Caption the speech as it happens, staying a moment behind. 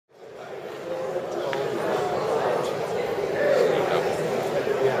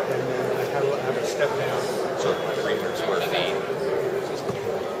step down. So 300 square feet.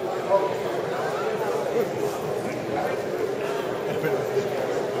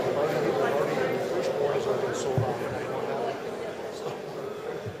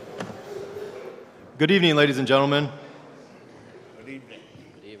 Good evening, ladies and gentlemen. Good evening.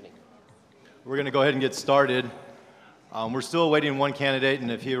 Good evening. We're going to go ahead and get started. We're still awaiting one candidate,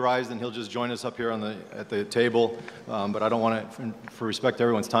 and if he arrives, then he'll just join us up here at the table. But I don't want to, for respect to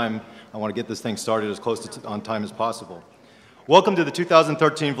everyone's time, I want to get this thing started as close to on time as possible. Welcome to the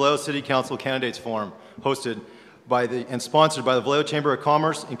 2013 Vallejo City Council Candidates Forum, hosted by and sponsored by the Vallejo Chamber of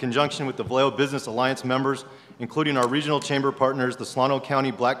Commerce in conjunction with the Vallejo Business Alliance members, including our regional chamber partners, the Solano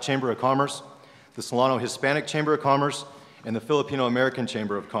County Black Chamber of Commerce, the Solano Hispanic Chamber of Commerce, and the Filipino American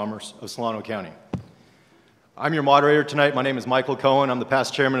Chamber of Commerce of Solano County. I'm your moderator tonight. My name is Michael Cohen. I'm the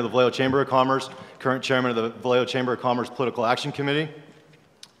past chairman of the Vallejo Chamber of Commerce, current chairman of the Vallejo Chamber of Commerce Political Action Committee.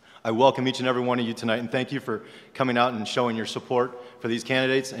 I welcome each and every one of you tonight, and thank you for coming out and showing your support for these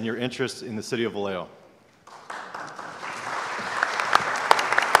candidates and your interest in the city of Vallejo.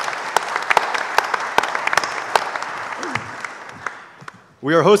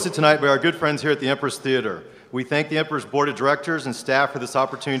 We are hosted tonight by our good friends here at the Empress Theater. We thank the Empress Board of Directors and staff for this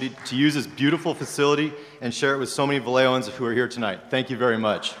opportunity to use this beautiful facility and share it with so many Vallejoans who are here tonight. Thank you very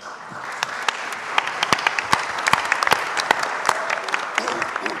much.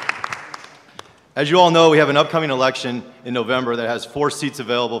 As you all know, we have an upcoming election in November that has 4 seats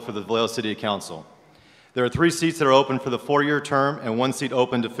available for the Vallejo City Council. There are 3 seats that are open for the 4-year term and 1 seat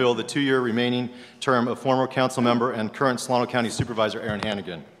open to fill the 2-year remaining term of former council member and current Solano County Supervisor Aaron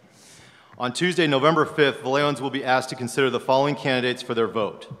Hannigan. On Tuesday, November 5th, Vallejoans will be asked to consider the following candidates for their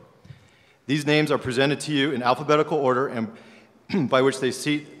vote. These names are presented to you in alphabetical order and by which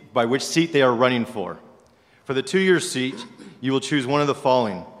seat they are running for. For the 2-year seat, you will choose one of the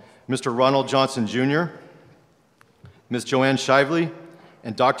following: Mr. Ronald Johnson Jr., Ms. Joanne Shively,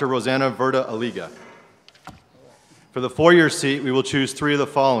 and Dr. Rosanna Verda Aliga. For the 4-year seat, we will choose 3 of the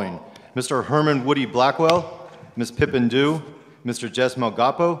following: Mr. Herman Woody Blackwell, Ms. Pippin Dew, Mr. Jess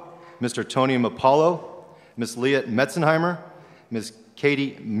Melgapo, Mr. Tony Mapallo, Ms. Leah Metzenheimer, Ms.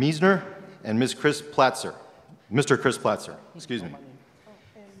 Katie Miesner, and Ms. Chris Platzer. Mr. Chris Platzer, excuse me.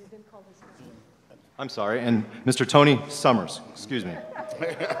 I'm sorry, and Mr. Tony Summers, excuse me.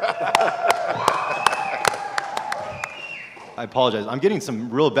 I apologize. I'm getting some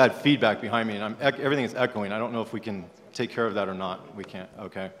real bad feedback behind me, and everything is echoing. I don't know if we can take care of that or not. We can't,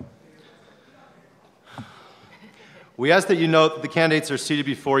 okay. We ask that you note that the candidates are seated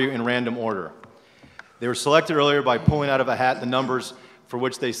before you in random order. They were selected earlier by pulling out of a hat the numbers for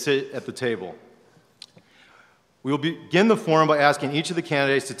which they sit at the table. We will begin the forum by asking each of the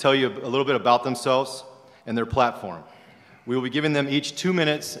candidates to tell you a little bit about themselves and their platform. We will be giving them each 2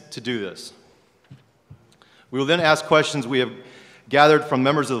 minutes to do this. We will then ask questions we have gathered from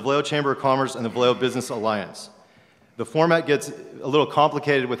members of the Vallejo Chamber of Commerce and the Vallejo Business Alliance. The format gets a little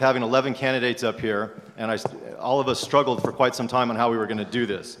complicated with having 11 candidates up here, and all of us struggled for quite some time on how we were going to do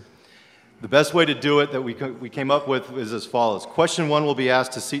this. The best way to do it that we came up with is as follows. Question 1 will be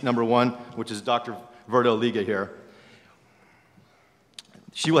asked to seat number 1, which is Dr. Verda Aliga here.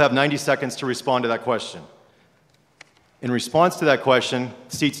 She will have 90 seconds to respond to that question. In response to that question,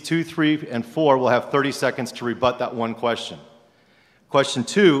 seats 2, 3, and 4 will have 30 seconds to rebut that one question. Question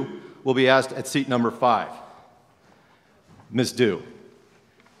 2 will be asked at seat number 5. Ms. Dew.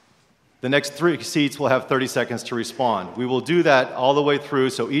 The next 3 seats will have 30 seconds to respond. We will do that all the way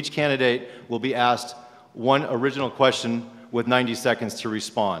through, so each candidate will be asked one original question with 90 seconds to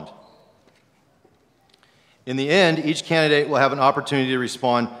respond. In the end, each candidate will have an opportunity to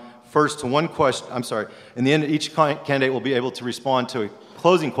respond first to one question. In the end, each candidate will be able to respond to a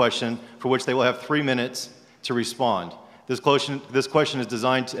closing question for which they will have 3 minutes to respond. This question is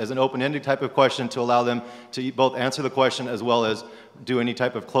designed as an open-ended type of question to allow them to both answer the question as well as do any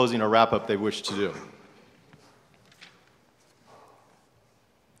type of closing or wrap-up they wish to do.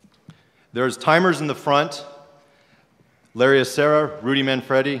 There's timers in the front. Larry Acera, Rudy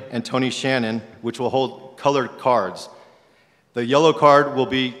Manfredi, and Tony Shannon, which will hold colored cards. The yellow card will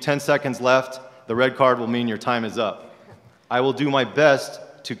be 10 seconds left. The red card will mean your time is up. I will do my best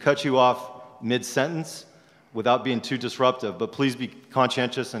to cut you off mid-sentence without being too disruptive, but please be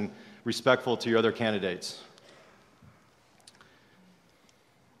conscientious and respectful to your other candidates.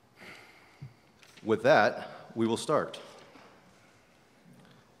 With that, we will start.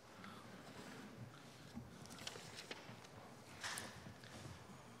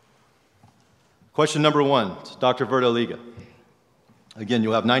 Question number 1, Dr. Verda Aliga. Again,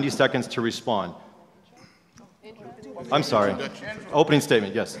 you'll have 90 seconds to respond. I'm sorry. Opening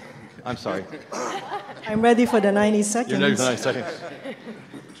statement, yes. I'm sorry. I'm ready for the 90 You're seconds. ready for 90 seconds.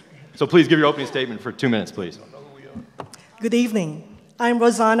 So please give your opening statement for 2 minutes, please. Good evening. I'm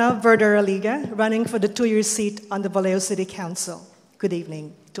Rosanna Verdera-Liga, running for the two-year seat on the Vallejo City Council. Good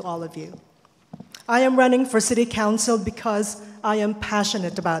evening to all of you. I am running for City Council because I am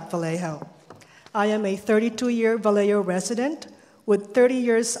passionate about Vallejo. I am a 32-year Vallejo resident with 30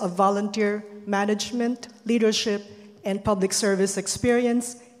 years of volunteer management, leadership, and public service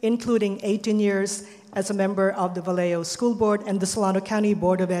experience, including 18 years as a member of the Vallejo School Board and the Solano County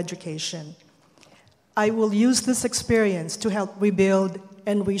Board of Education. I will use this experience to help rebuild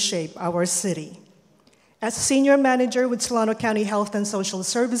and reshape our city. As senior manager with Solano County Health and Social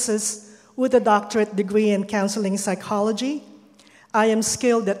Services with a doctorate degree in counseling psychology, I am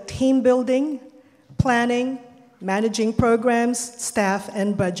skilled at team building, planning, managing programs, staff,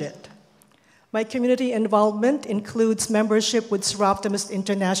 and budget. My community involvement includes membership with Seroptimus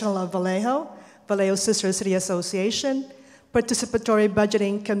International of Vallejo, Vallejo Sister City Association, Participatory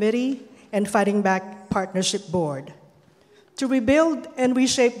Budgeting Committee, and Fighting Back Partnership Board. To rebuild and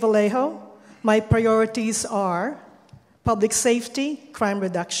reshape Vallejo, my priorities are public safety, crime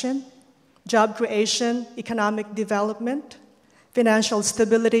reduction, job creation, economic development, financial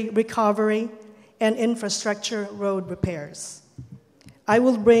stability, recovery, and infrastructure road repairs. I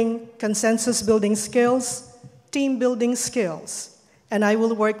will bring consensus building skills, team building skills, and I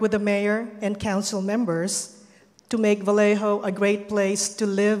will work with the mayor and council members to make Vallejo a great place to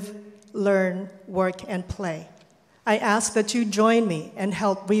live, learn, work, and play. I ask that you join me and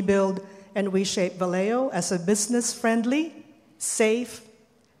help rebuild and reshape Vallejo as a business-friendly, safe,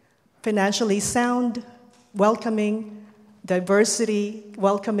 financially sound, welcoming, diversity,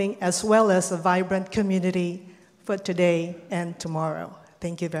 welcoming, as well as a vibrant community for today and tomorrow.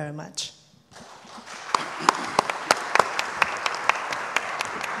 Thank you very much.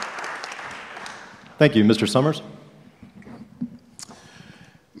 Thank you. Mr. Summers?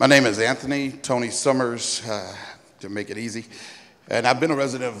 My name is Anthony Tony Summers, to make it easy. And I've been a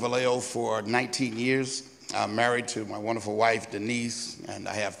resident of Vallejo for 19 years. I'm married to my wonderful wife, Denise, and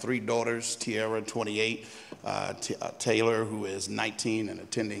I have 3 daughters, Tiara, 28, Taylor, who is 19 and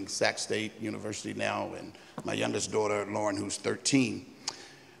attending Sac State University now, and my youngest daughter, Lauren, who's 13.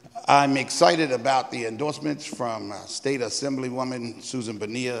 I'm excited about the endorsements from State Assemblywoman Susan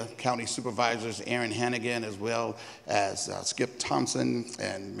Bonilla, County Supervisors Aaron Hannigan, as well as Skip Thompson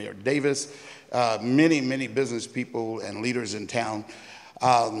and Mayor Davis, many, many business people and leaders in town,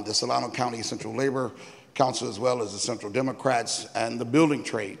 the Solano County Central Labor Council, as well as the Central Democrats and the building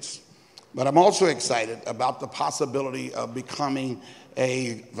trades. But I'm also excited about the possibility of becoming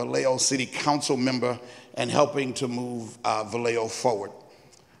a Vallejo City Council member and helping to move Vallejo forward.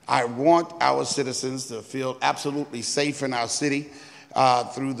 I want our citizens to feel absolutely safe in our city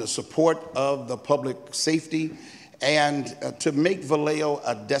through the support of the public safety and to make Vallejo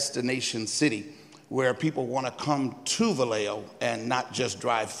a destination city where people want to come to Vallejo and not just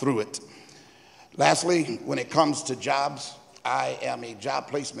drive through it. Lastly, when it comes to jobs, I am a job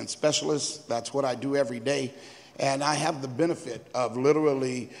placement specialist. That's what I do every day. And I have the benefit of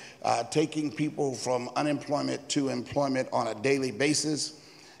literally taking people from unemployment to employment on a daily basis.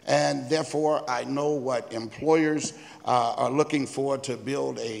 And therefore, I know what employers are looking for to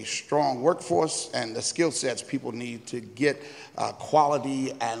build a strong workforce and the skill sets people need to get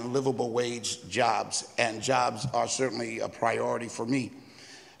quality and livable wage jobs. And jobs are certainly a priority for me.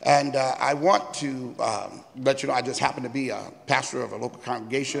 And I want to let you know I just happen to be a pastor of a local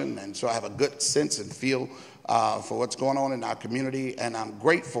congregation, and so I have a good sense and feel for what's going on in our community. And I'm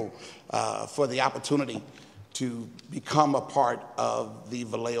grateful for the opportunity to become a part of the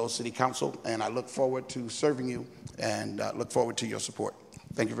Vallejo City Council, and I look forward to serving you and look forward to your support.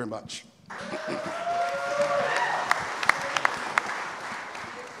 Thank you very much.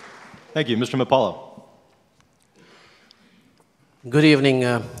 Thank you. Mr. Mapalo. Good evening,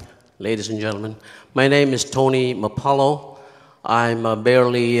 ladies and gentlemen. My name is Tony Mapalo. I'm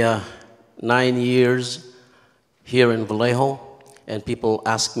barely 9 years here in Vallejo, and people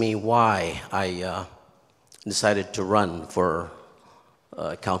ask me why I decided to run for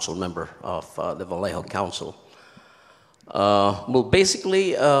a council member of the Vallejo Council. Well,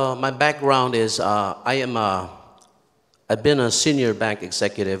 basically, my background is I've been a senior bank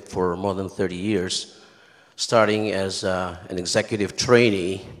executive for more than 30 years, starting as an executive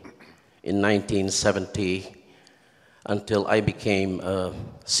trainee in 1970 until I became a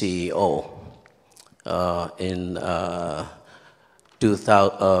CEO in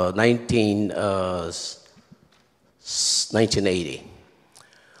 1980.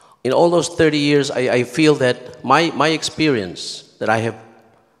 In all those 30 years, I feel that my experience that I have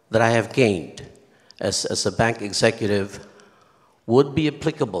that I have gained as a bank executive would be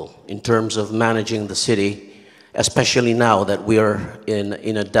applicable in terms of managing the city, especially now that we are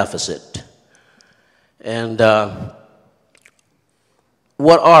in a deficit. And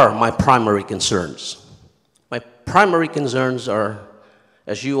what are my primary concerns? My primary concerns are,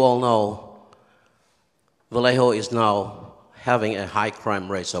 as you all know, Vallejo is now having a high crime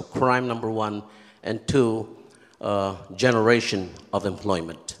rate. So crime, number one, and two, generation of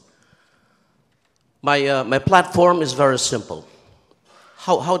employment. My platform is very simple.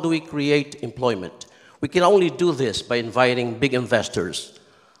 How do we create employment? We can only do this by inviting big investors,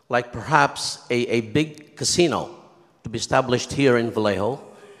 like perhaps a big casino to be established here in Vallejo,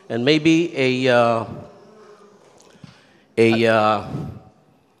 and maybe an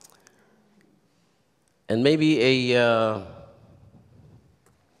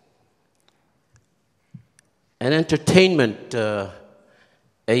entertainment,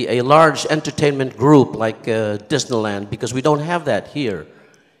 a large entertainment group like Disneyland, because we don't have that here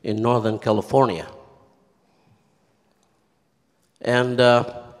in Northern California. And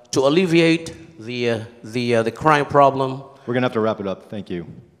to alleviate the crime problem. We're going to have to wrap it up. Thank you.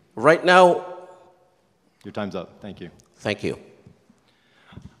 Right now. Your time's up. Thank you. Thank you.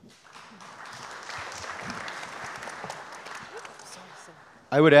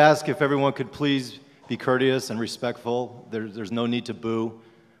 I would ask if everyone could please be courteous and respectful. There's no need to boo.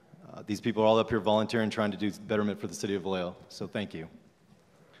 These people are all up here volunteering, trying to do betterment for the city of Vallejo. So thank you.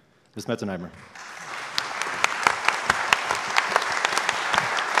 Ms. Metzenheimer.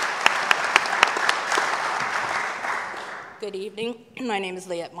 Good evening. My name is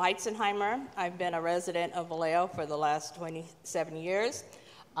Leah Meitzenheimer. I've been a resident of Vallejo for the last 27 years.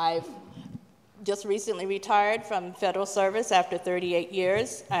 I've just recently retired from federal service after 38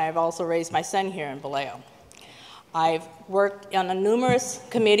 years. I've also raised my son here in Vallejo. I've worked on numerous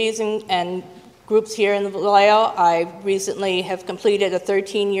committees and groups here in Vallejo. I recently have completed a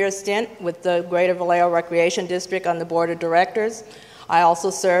 13-year stint with the Greater Vallejo Recreation District on the Board of Directors. I also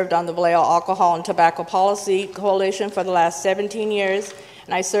served on the Vallejo Alcohol and Tobacco Policy Coalition for the last 17 years,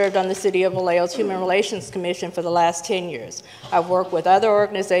 and I served on the City of Vallejo's Human Relations Commission for the last 10 years. I've worked with other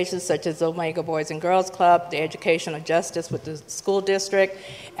organizations such as the Omega Boys and Girls Club, the Educational Justice with the school district,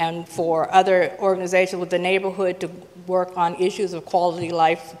 and for other organizations with the neighborhood to work on issues of quality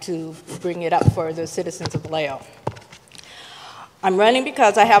life to bring it up for the citizens of Vallejo. I'm running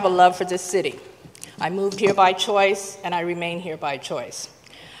because I have a love for this city. I moved here by choice, and I remain here by choice.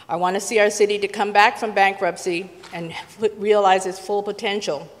 I want to see our city to come back from bankruptcy and realize its full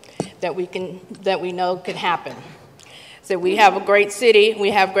potential that we know can happen. So we have a great city,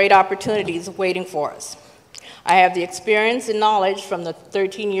 we have great opportunities waiting for us. I have the experience and knowledge from the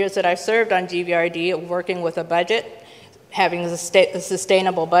 13 years that I've served on GVRD of working with a budget, having a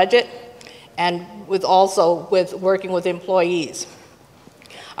sustainable budget, and also with working with employees.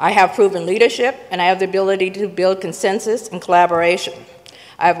 I have proven leadership, and I have the ability to build consensus and collaboration.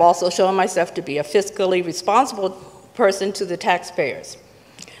 I have also shown myself to be a fiscally responsible person to the taxpayers.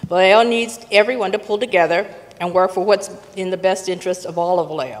 Vallejo needs everyone to pull together and work for what's in the best interest of all of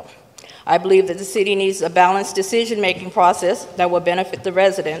Vallejo. I believe that the city needs a balanced decision-making process that will benefit the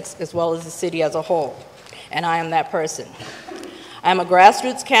residents as well as the city as a whole, and I am that person. I am a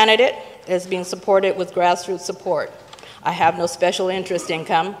grassroots candidate that is being supported with grassroots support. I have no special interest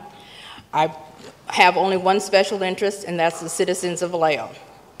income. I have only one special interest, and that's the citizens of Vallejo.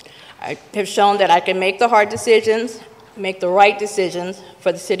 I have shown that I can make the hard decisions, make the right decisions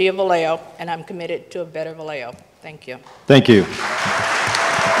for the city of Vallejo, and I'm committed to a better Vallejo. Thank you. Thank you.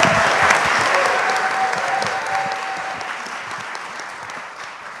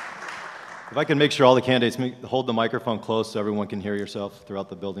 If I can make sure all the candidates hold the microphone close so everyone can hear yourself throughout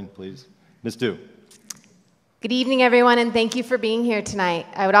the building, please. Ms. Du. Good evening, everyone, and thank you for being here tonight.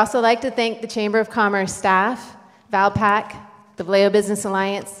 I would also like to thank the Chamber of Commerce staff, Valpac, the Vallejo Business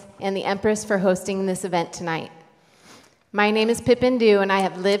Alliance, and the Empress for hosting this event tonight. My name is Pippin Du, and I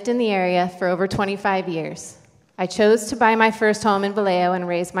have lived in the area for over 25 years. I chose to buy my first home in Vallejo and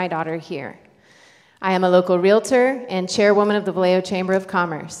raise my daughter here. I am a local realtor and chairwoman of the Vallejo Chamber of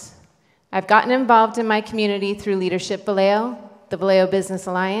Commerce. I've gotten involved in my community through Leadership Vallejo, the Vallejo Business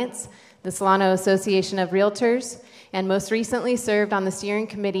Alliance, the Solano Association of Realtors, and most recently served on the steering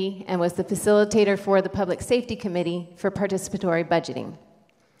committee and was the facilitator for the Public Safety Committee for participatory budgeting.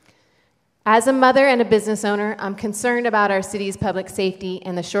 As a mother and a business owner, I'm concerned about our city's public safety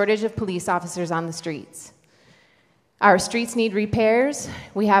and the shortage of police officers on the streets. Our streets need repairs,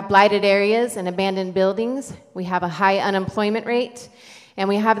 we have blighted areas and abandoned buildings, we have a high unemployment rate, and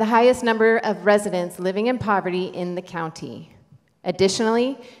we have the highest number of residents living in poverty in the county.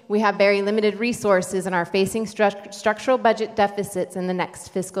 Additionally, we have very limited resources and are facing structural budget deficits in the next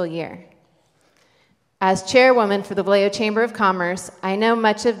fiscal year. As chairwoman for the Vallejo Chamber of Commerce, I know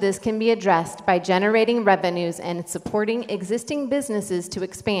much of this can be addressed by generating revenues and supporting existing businesses to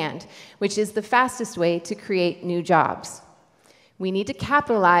expand, which is the fastest way to create new jobs. We need to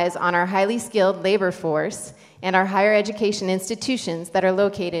capitalize on our highly skilled labor force and our higher education institutions that are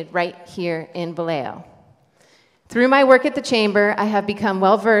located right here in Vallejo. Through my work at the Chamber, I have become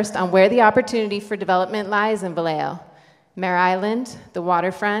well-versed on where the opportunity for development lies in Vallejo. Mare Island, the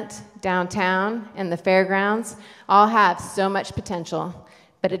waterfront, downtown, and the fairgrounds all have so much potential,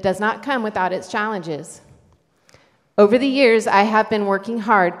 but it does not come without its challenges. Over the years, I have been working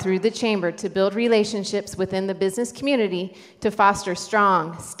hard through the Chamber to build relationships within the business community to foster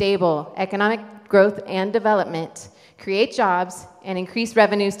strong, stable economic growth and development, create jobs, and increase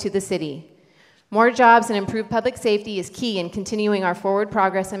revenues to the city. More jobs and improved public safety is key in continuing our forward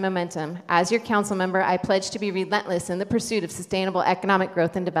progress and momentum. As your council member, I pledge to be relentless in the pursuit of sustainable economic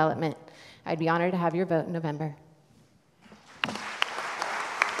growth and development. I'd be honored to have your vote in November.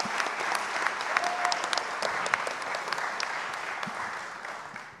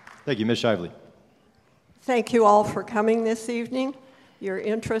 Thank you, Ms. Shively. Thank you all for coming this evening. Your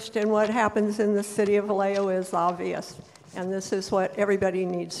interest in what happens in the city of Vallejo is obvious. And this is what everybody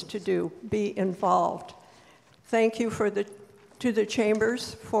needs to do, be involved. Thank you to the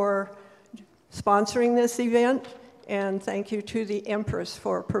Chambers for sponsoring this event, and thank you to the Empress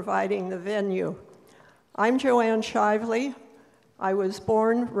for providing the venue. I'm Joanne Shively. I was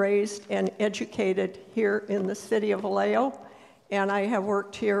born, raised, and educated here in the city of Vallejo, and I have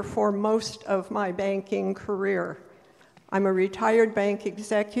worked here for most of my banking career. I'm a retired bank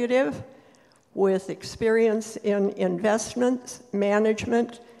executive with experience in investments,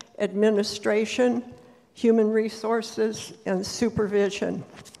 management, administration, human resources, and supervision.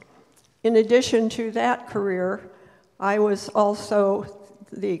 In addition to that career, I was also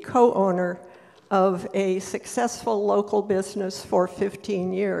the co-owner of a successful local business for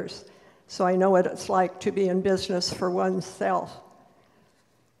 15 years. So I know what it's like to be in business for oneself.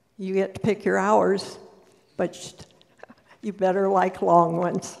 You get to pick your hours, but you better like long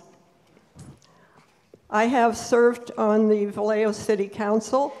ones. I have served on the Vallejo City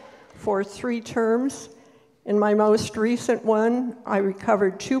Council for 3 terms. In my most recent one, I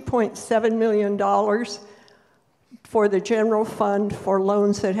recovered $2.7 million for the general fund for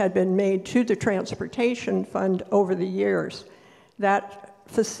loans that had been made to the transportation fund over the years. That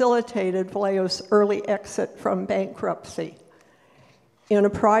facilitated Vallejo's early exit from bankruptcy. In a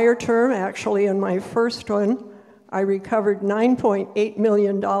prior term, actually in my first one, I recovered $9.8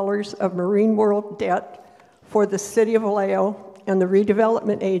 million of Marine World debt for the City of Vallejo and the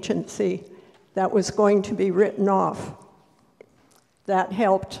redevelopment agency that was going to be written off. That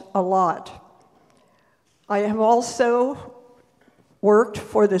helped a lot. I have also worked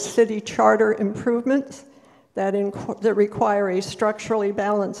for the city charter improvements that require a structurally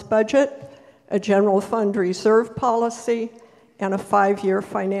balanced budget, a general fund reserve policy, and a 5-year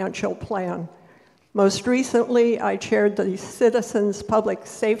financial plan. Most recently, I chaired the Citizens Public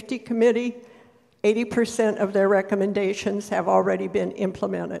Safety Committee. 80% of their recommendations have already been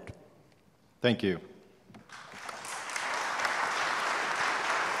implemented. Thank you.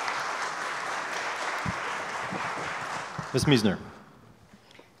 Ms. Meisner.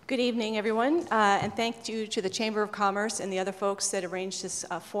 Good evening, everyone, and thank you to the Chamber of Commerce and the other folks that arranged this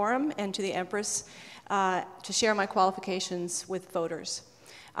forum, and to the Empress to share my qualifications with voters.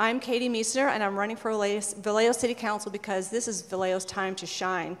 I'm Katie Meisner, and I'm running for Vallejo City Council because this is Vallejo's time to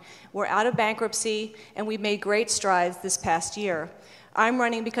shine. We're out of bankruptcy, and we've made great strides this past year. I'm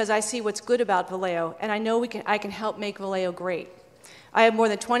running because I see what's good about Vallejo, and I know I can help make Vallejo great. I have more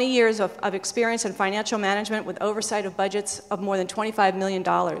than 20 years of experience in financial management with oversight of budgets of more than $25 million.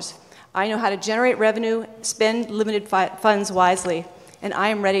 I know how to generate revenue, spend limited funds wisely, and I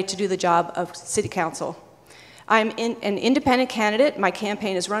am ready to do the job of City Council. I'm an independent candidate. My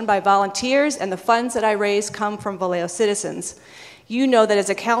campaign is run by volunteers, and the funds that I raise come from Vallejo citizens. You know that as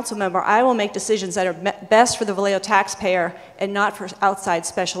a council member, I will make decisions that are best for the Vallejo taxpayer and not for outside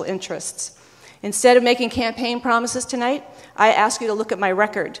special interests. Instead of making campaign promises tonight, I ask you to look at my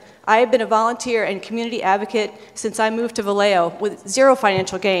record. I have been a volunteer and community advocate since I moved to Vallejo with zero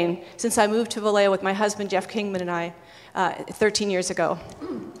financial gain, since I moved to Vallejo with my husband, Jeff Kingman, and I 13 years ago.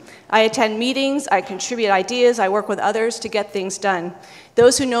 I attend meetings, I contribute ideas, I work with others to get things done.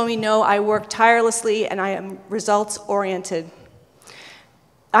 Those who know me know I work tirelessly and I am results-oriented.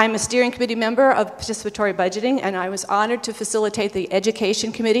 I'm a steering committee member of participatory budgeting, and I was honored to facilitate the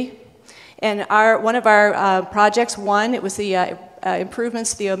education committee. And one of our projects, it was the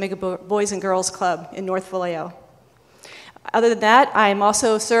improvements to the Omega Boys and Girls Club in North Vallejo. Other than that, I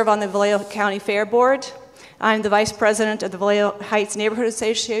also serve on the Vallejo County Fair Board. I'm the vice president of the Vallejo Heights Neighborhood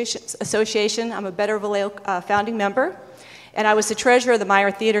Association. I'm a Better Vallejo founding member, and I was the treasurer of the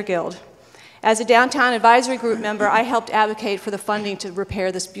Meyer Theater Guild. As a downtown advisory group member, I helped advocate for the funding to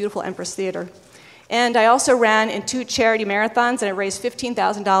repair this beautiful Empress Theater. And I also ran in 2 charity marathons, and I raised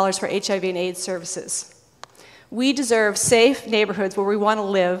 $15,000 for HIV and AIDS services. We deserve safe neighborhoods where we want to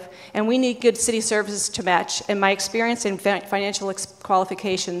live, and we need good city services to match, and my experience and financial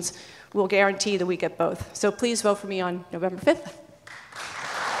qualifications will guarantee that we get both. So please vote for me on November 5th.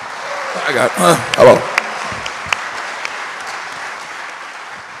 Hello.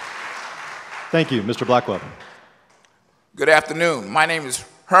 Thank you. Mr. Blackwell. Good afternoon. My name is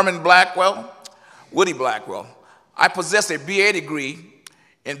Herman Blackwell, Woody Blackwell. I possess a BA degree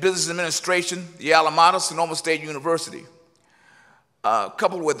in Business Administration, the alma mater, Sonoma State University,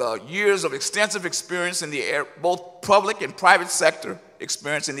 coupled with years of extensive experience in both public and private sector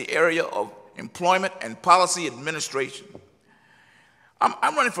experience in the area of employment and policy administration.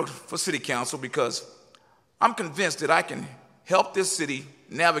 I'm running for city council because I'm convinced that I can help this city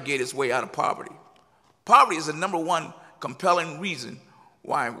navigate its way out of poverty. Poverty is the #1 compelling reason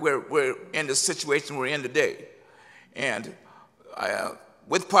why we're in the situation we're in today. And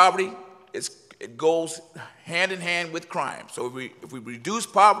with poverty, it goes hand in hand with crime. So if we reduce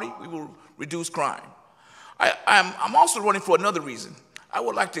poverty, we will reduce crime. I'm also running for another reason. I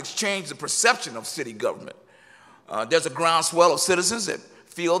would like to exchange the perception of city government. There's a groundswell of citizens that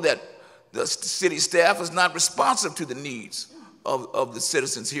feel that the city staff is not responsive to the needs of the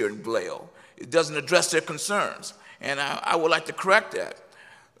citizens here in Vallejo. It doesn't address their concerns, and I would like to correct that.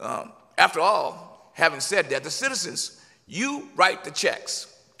 After all, having said that, the citizens, you write the checks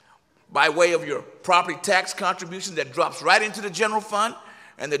by way of your property tax contribution that drops right into the general fund,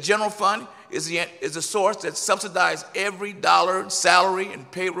 and the general fund is the source that subsidizes every dollar salary and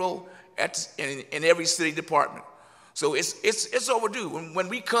payroll in every city department. So it's overdue. When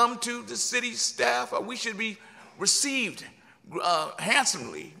we come to the city staff, we should be received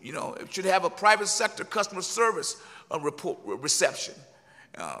handsomely. You know, it should have a private sector customer service reception.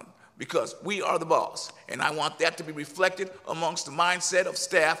 Because we are the boss, and I want that to be reflected amongst the mindset of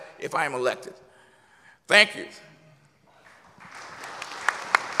staff if I am elected. Thank you.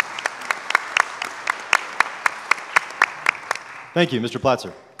 Thank you. Mr.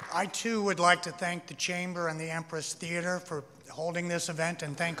 Platzer. I too would like to thank the Chamber and the Empress Theater for holding this event,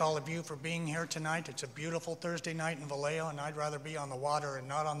 and thank all of you for being here tonight. It's a beautiful Thursday night in Vallejo, and I'd rather be on the water and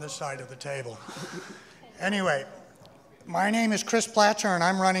not on this side of the table. Anyway, my name is Chris Platzer, and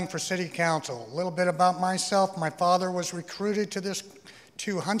I'm running for City Council. A little bit about myself. My father was recruited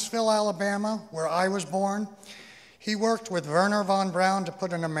to Huntsville, Alabama, where I was born. He worked with Werner von Braun to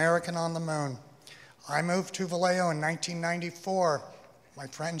put an American on the moon. I moved to Vallejo in 1994. My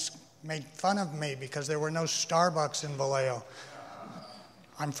friends made fun of me because there were no Starbucks in Vallejo.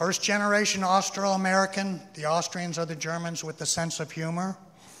 I'm first generation Austro-American. The Austrians are the Germans with the sense of humor.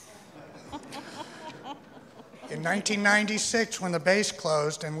 In 1996, when the base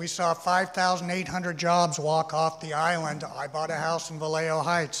closed and we saw 5,800 jobs walk off the island, I bought a house in Vallejo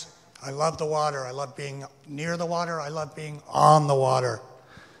Heights. I love the water. I love being near the water. I love being on the water.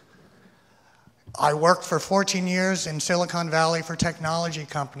 I worked for 14 years in Silicon Valley for technology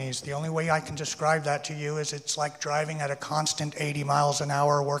companies. The only way I can describe that to you is it's like driving at a constant 80 miles an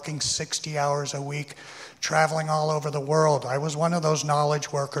hour, working 60 hours a week, traveling all over the world. I was one of those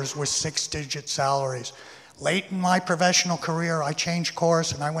knowledge workers with 6-digit salaries. Late in my professional career, I changed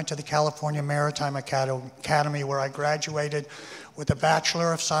course and I went to the California Maritime Academy, where I graduated with a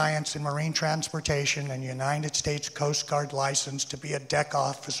Bachelor of Science in Marine Transportation and United States Coast Guard license to be a deck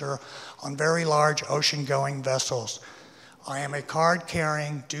officer on very large ocean-going vessels. I am a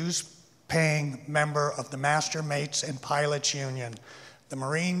card-carrying, dues-paying member of the Master Mates and Pilots Union,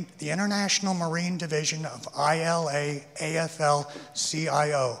 the International Marine Division of ILA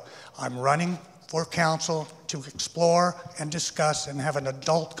AFL-CIO. I'm running for council to explore and discuss and have an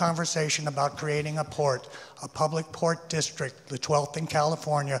adult conversation about creating a port, a public port district, the 12th in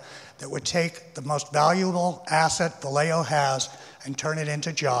California, that would take the most valuable asset Vallejo has and turn it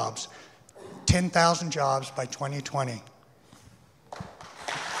into jobs. 10,000 jobs by 2020.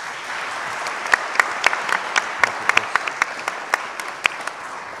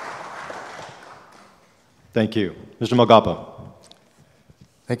 Thank you. Mr. Malgapa.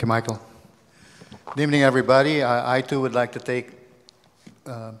 Thank you, Michael. Good evening, everybody. I too would like to take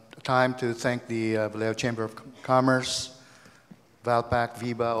time to thank the Vallejo Chamber of Commerce, Valpac,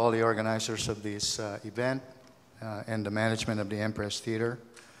 VIBA, all the organizers of this event, and the management of the Empress Theater.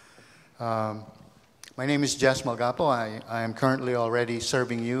 My name is Jess Malgapo. I am currently already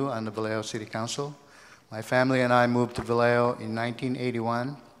serving you on the Vallejo City Council. My family and I moved to Vallejo in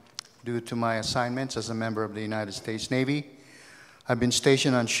 1981 due to my assignments as a member of the United States Navy. I've been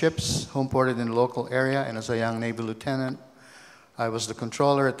stationed on ships, homeported in the local area, and as a young Navy lieutenant, I was the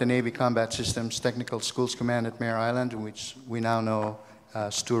controller at the Navy Combat Systems Technical Schools Command at Mare Island, which we now know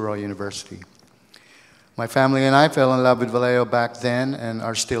as Sturo University. My family and I fell in love with Vallejo back then and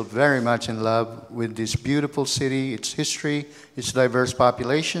are still very much in love with this beautiful city, its history, its diverse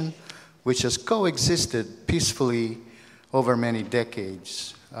population, which has coexisted peacefully over many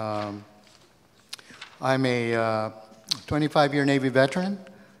decades. I'm a 25-year Navy veteran.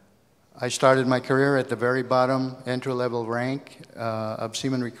 I started my career at the very bottom entry-level rank of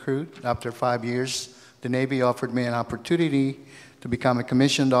seaman recruit. After 5 years, the Navy offered me an opportunity to become a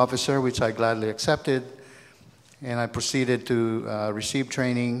commissioned officer, which I gladly accepted, and I proceeded to receive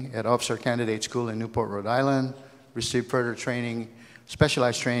training at Officer Candidate School in Newport, Rhode Island, received further training,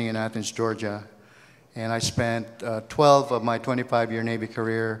 specialized training in Athens, Georgia, and I spent 12 of my 25-year Navy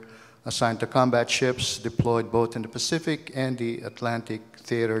career assigned to combat ships deployed both in the Pacific and the Atlantic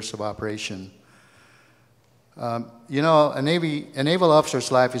theaters of operation. You know, a naval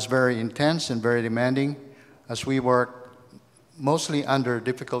officer's life is very intense and very demanding as we work mostly under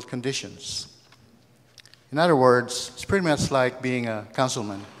difficult conditions. In other words, it's pretty much like being a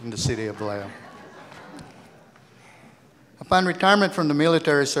councilman in the city of Vallejo. Upon retirement from the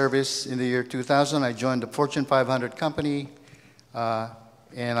military service in the year 2000, I joined the Fortune 500 company,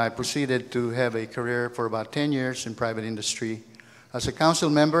 and I proceeded to have a career for about 10 years in private industry. As a council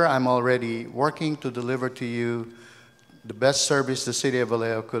member, I'm already working to deliver to you the best service the city of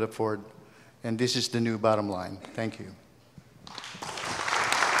Vallejo could afford, and this is the new bottom line. Thank you.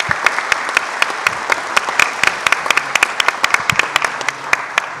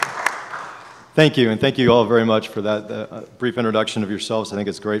 Thank you, and thank you all very much for that brief introduction of yourselves. I think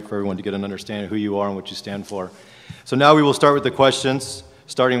it's great for everyone to get an understanding of who you are and what you stand for. So now we will start with the questions,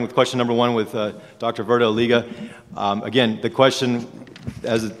 starting with question number one with Dr. Verda Aliga. Again, the question,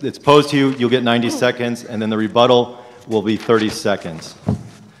 as it's posed to you, you'll get 90 seconds, and then the rebuttal will be 30 seconds.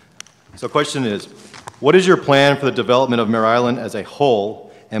 So the question is, what is your plan for the development of Mare Island as a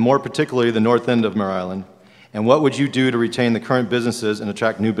whole, and more particularly the north end of Mare Island? And what would you do to retain the current businesses and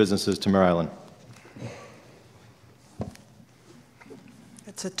attract new businesses to Mare Island?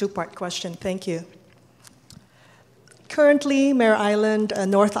 It's a two-part question. Thank you. Currently, Mare Island,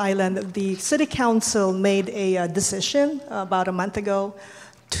 North Island, the City Council made a decision about a month ago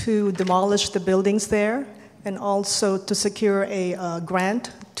to demolish the buildings there and also to secure a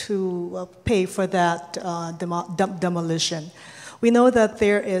grant to pay for that demolition. We know that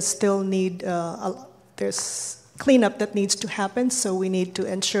there is still there's cleanup that needs to happen, so we need to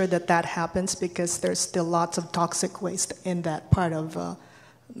ensure that that happens because there's still lots of toxic waste in that part of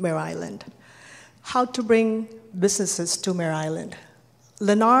Mare Island. How to bring businesses to Mare Island?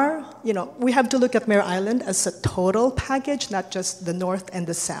 Lennar, you know, we have to look at Mare Island as a total package, not just the north and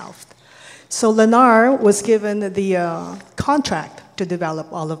the south. So Lennar was given the contract to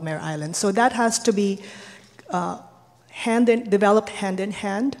develop all of Mare Island. So that has to be developed hand in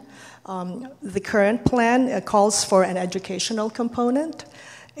hand. The current plan calls for an educational component,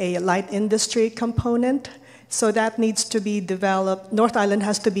 a light industry component. So that needs to be developed. North Island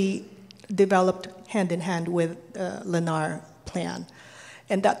has to be developed hand in hand with Lennar plan.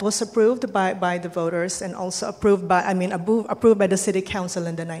 And that was approved by the voters and also approved by the City Council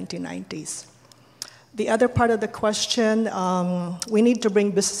in the 1990s. The other part of the question, we need to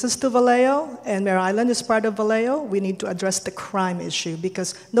bring businesses to Vallejo, and Mare Island is part of Vallejo. We need to address the crime issue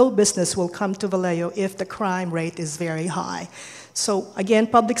because no business will come to Vallejo if the crime rate is very high. So again,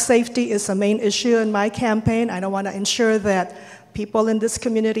 public safety is a main issue in my campaign. I want to ensure that people in this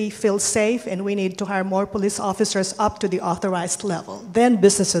community feel safe, and we need to hire more police officers up to the authorized level. Then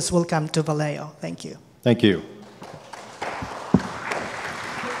businesses will come to Vallejo. Thank you. Thank you.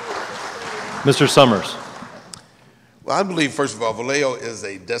 Mr. Summers. Well, I believe, first of all, Vallejo is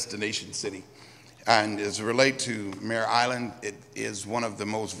a destination city. And as it relates to Mare Island, it is one of the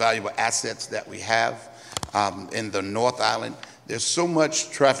most valuable assets that we have in the North Island. There's so much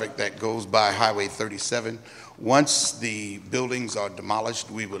traffic that goes by Highway 37. Once the buildings are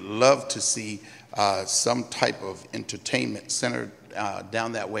demolished, we would love to see some type of entertainment center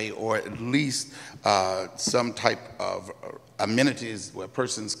down that way, or at least some type of amenities where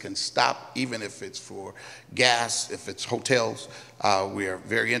persons can stop, even if it's for gas, if it's hotels. We are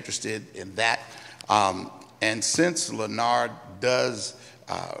very interested in that. And since Lennar does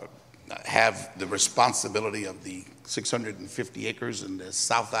have the responsibility of the 650 acres in the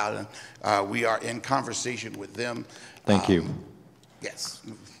South Island. We are in conversation with them. Thank you. Yes.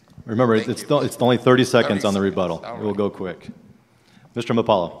 Remember, it's only 30 seconds on the rebuttal. All right. We'll go quick. Mr.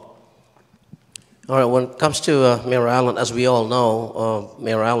 Mapalo. All right, when it comes to Mare Island, as we all know,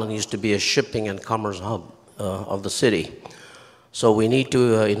 Mare Island used to be a shipping and commerce hub of the city. So we need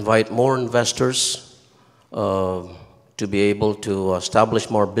to invite more investors to be able to establish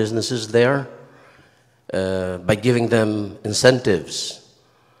more businesses there by giving them incentives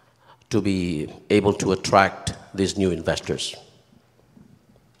to be able to attract these new investors.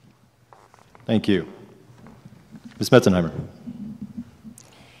 Thank you. Ms. Metzenheimer.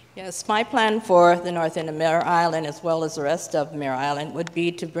 Yes, my plan for the north end of Mare Island, as well as the rest of Mare Island, would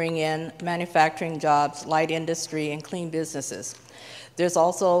be to bring in manufacturing jobs, light industry, and clean businesses. There's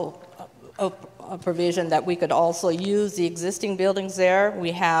also a provision that we could also use the existing buildings there.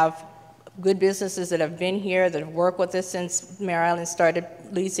 We have good businesses that have been here, that have worked with us since Mare Island started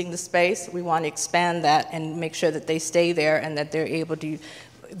leasing the space. We want to expand that and make sure that they stay there and that they're able to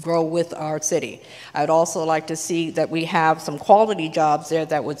grow with our city. I'd also like to see that we have some quality jobs there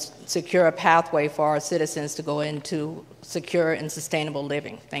that would secure a pathway for our citizens to go into secure and sustainable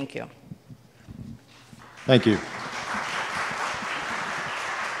living. Thank you. Thank you.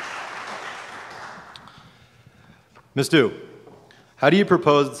 Ms. Du, how do you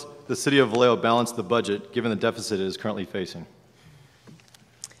propose the city of Vallejo balance the budget given the deficit it is currently facing?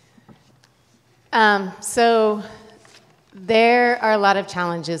 So there are a lot of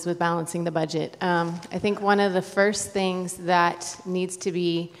challenges with balancing the budget. I think one of the first things that needs to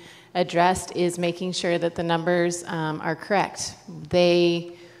be addressed is making sure that the numbers are correct.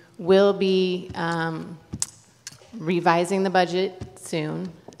 They will be revising the budget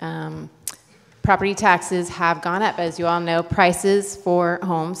soon. Property taxes have gone up. As you all know, prices for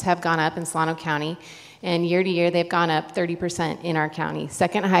homes have gone up in Solano County, and year to year they've gone up 30% in our county,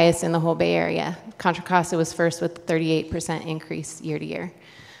 second highest in the whole Bay Area. Contra Costa was first with 38% increase year to year.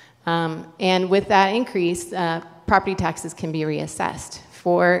 And with that increase, property taxes can be reassessed.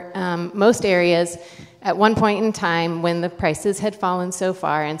 For most areas, at one point in time when the prices had fallen so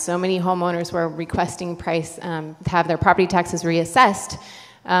far and so many homeowners were requesting have their property taxes reassessed,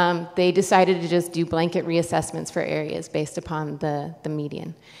 they decided to just do blanket reassessments for areas based upon the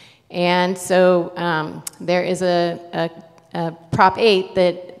median. And so there is a Prop 8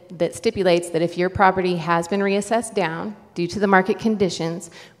 that stipulates that if your property has been reassessed down due to the market conditions,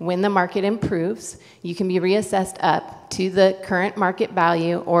 when the market improves, you can be reassessed up to the current market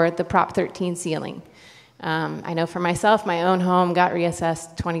value or the Prop 13 ceiling. I know for myself, my own home got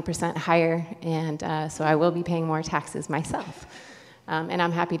reassessed 20% higher, and so I will be paying more taxes myself. And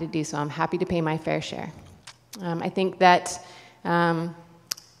I'm happy to do so. I'm happy to pay my fair share. I think that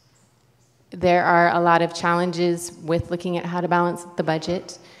there are a lot of challenges with looking at how to balance the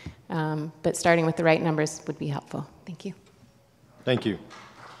budget, but starting with the right numbers would be helpful. Thank you. Thank you.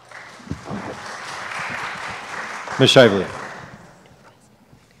 Ms. Shively.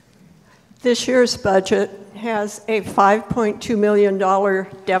 This year's budget has a $5.2 million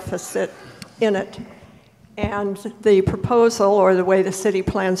deficit in it. And the proposal, or the way the city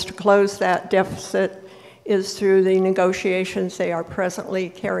plans to close that deficit, is through the negotiations they are presently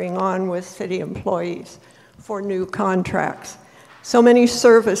carrying on with city employees for new contracts. So many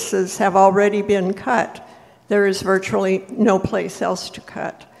services have already been cut. There is virtually no place else to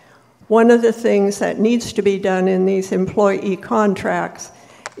cut. One of the things that needs to be done in these employee contracts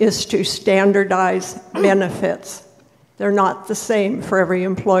is to standardize benefits. They're not the same for every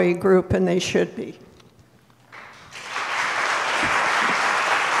employee group, and they should be.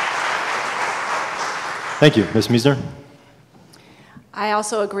 Thank you. Ms. Meisner? I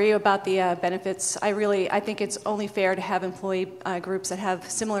also agree about the benefits. I think it's only fair to have employee groups that have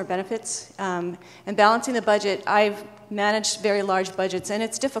similar benefits. And balancing the budget, I've managed very large budgets, and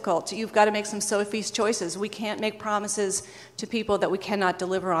it's difficult. You've got to make some Sophie's choices. We can't make promises to people that we cannot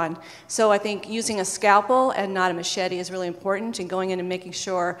deliver on. So I think using a scalpel and not a machete is really important, and going in and making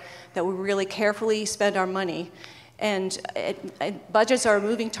sure that we really carefully spend our money. And budgets are a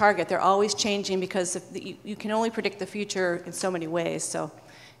moving target. They're always changing because you can only predict the future in so many ways. So,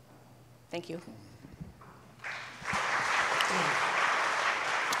 thank you.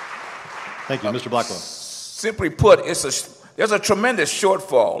 Thank you. Mr. Blackwell. Simply put, there's a tremendous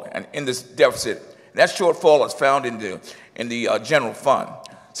shortfall in this deficit. That shortfall is found in the general fund.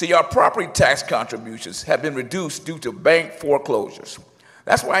 See, our property tax contributions have been reduced due to bank foreclosures.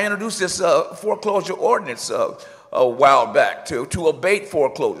 That's why I introduced this foreclosure ordinance a while back to abate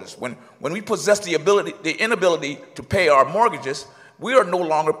foreclosures. When we possess the inability to pay our mortgages, we are no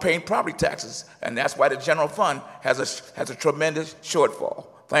longer paying property taxes, and that's why the general fund has a tremendous shortfall.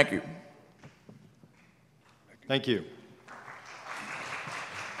 Thank you. Thank you.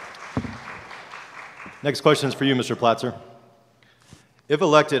 Next question is for you, Mr. Platzer. If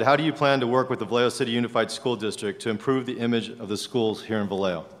elected, how do you plan to work with the Vallejo City Unified School District to improve the image of the schools here in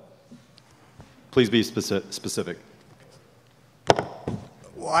Vallejo? Please be specific.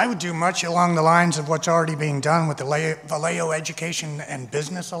 Well, I would do much along the lines of what's already being done with the Vallejo Education and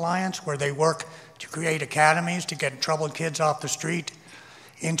Business Alliance, where they work to create academies to get troubled kids off the street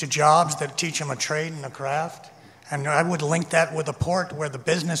into jobs that teach them a trade and a craft. And I would link that with a port where the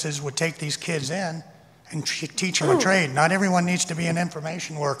businesses would take these kids in and teach them a trade. Not everyone needs to be an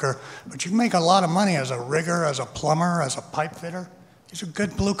information worker, but you can make a lot of money as a rigger, as a plumber, as a pipe fitter. These are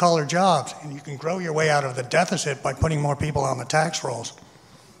good blue-collar jobs, and you can grow your way out of the deficit by putting more people on the tax rolls.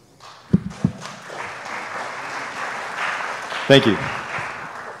 Thank you.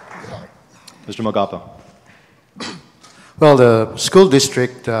 Mr. Mogapa. Well, the school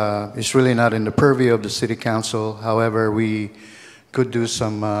district is really not in the purview of the city council. However, we could do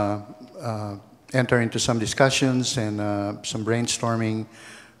some, enter into some discussions and some brainstorming.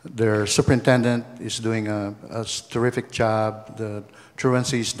 Their superintendent is doing a terrific job. The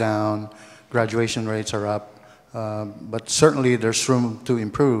truancy is down, graduation rates are up, but certainly there's room to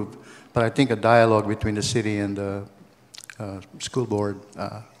improve. But I think a dialogue between the city and the school board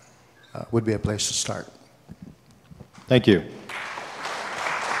would be a place to start. Thank you.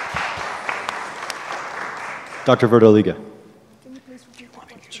 Dr. Verdoliga. Can you please repeat the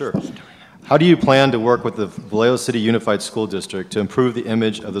question? Sure. How do you plan to work with the Vallejo City Unified School District to improve the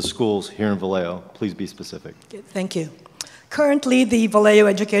image of the schools here in Vallejo? Please be specific. Thank you. Currently, the Vallejo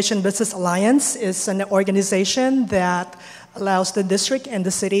Education Business Alliance is an organization that allows the district and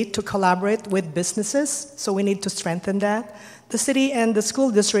the city to collaborate with businesses, so we need to strengthen that. The city and the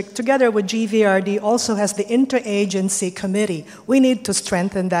school district, together with GVRD, also has the interagency committee. We need to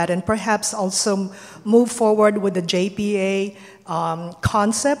strengthen that and perhaps also move forward with the JPA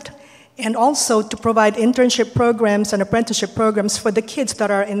concept, and also to provide internship programs and apprenticeship programs for the kids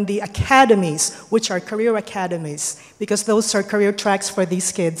that are in the academies, which are career academies, because those are career tracks for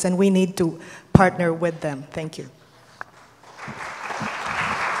these kids, and we need to partner with them. Thank you.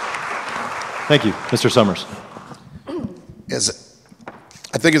 Thank you. Mr. Summers. Yes,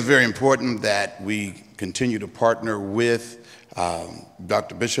 I think it's very important that we continue to partner with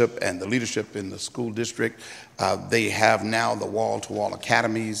Dr. Bishop and the leadership in the school district. They have now the wall-to-wall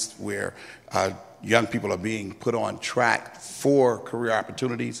academies where young people are being put on track for career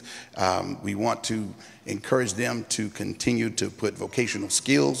opportunities. We want to encourage them to continue to put vocational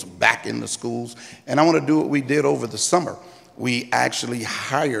skills back in the schools. And I want to do what we did over the summer. We actually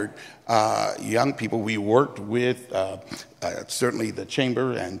hired young people. We worked with certainly the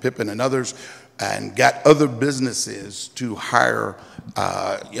Chamber and Pippin and others, and got other businesses to hire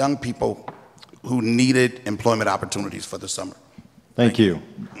young people who needed employment opportunities for the summer. Thank you.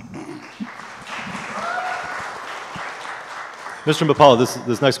 Mr. Mapala,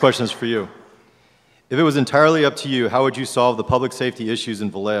 this next question is for you. If it was entirely up to you, how would you solve the public safety issues in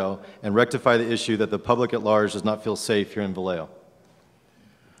Vallejo and rectify the issue that the public at large does not feel safe here in Vallejo?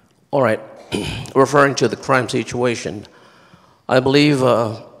 All right. Referring to the crime situation, I believe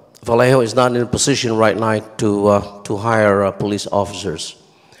Vallejo is not in a position right now to hire police officers.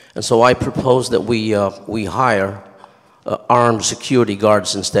 And so I propose that we hire armed security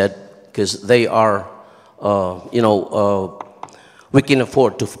guards instead, because they are, we can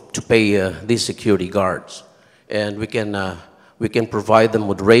afford to pay these security guards. And we can provide them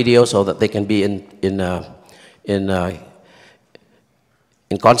with radio so that they can be in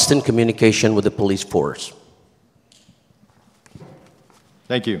constant communication with the police force.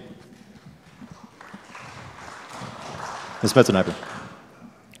 Thank you. Ms. Metzenheimer.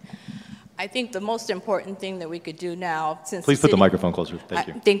 I think the most important thing that we could do now, since Please put the microphone closer. Thank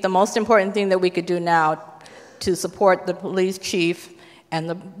you. I think the most important thing that we could do now to support the police chief and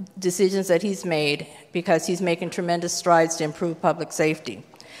the decisions that he's made, because he's making tremendous strides to improve public safety.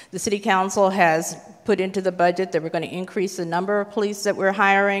 The City Council has put into the budget that we're going to increase the number of police that we're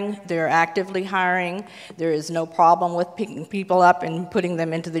hiring. They're actively hiring. There is no problem with picking people up and putting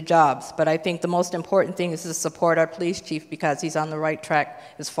them into the jobs. But I think the most important thing is to support our police chief, because he's on the right track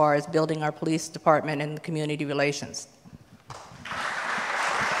as far as building our police department and community relations.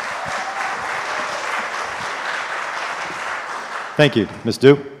 Thank you. Ms.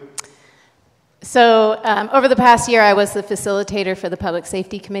 Du? So over the past year, I was the facilitator for the Public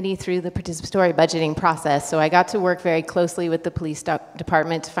Safety Committee through the participatory budgeting process. So I got to work very closely with the police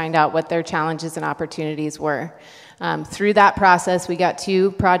department to find out what their challenges and opportunities were. Through that process, we got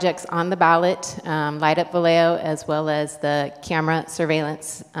 2 projects on the ballot, Light Up Vallejo, as well as the camera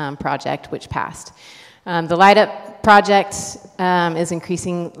surveillance project, which passed. The Light Up project is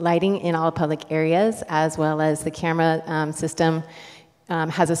increasing lighting in all public areas, as well as the camera system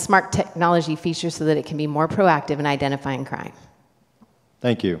has a smart technology feature so that it can be more proactive in identifying crime.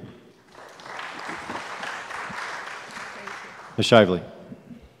 Thank you. Ms. Shively.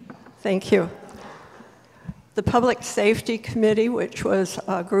 Thank you. The Public Safety Committee, which was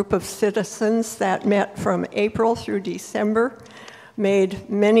a group of citizens that met from April through December, made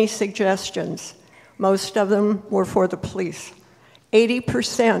many suggestions. Most of them were for the police.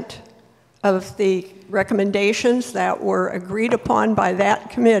 80% of the recommendations that were agreed upon by that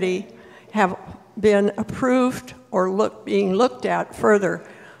committee have been approved or being looked at further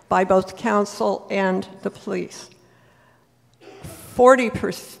by both council and the police.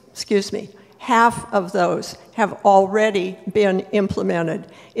 half of those have already been implemented.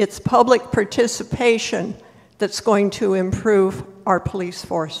 It's public participation that's going to improve our police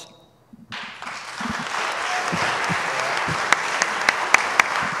force.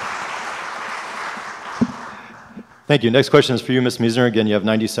 Thank you. Next question is for you, Ms. Meisner. Again, you have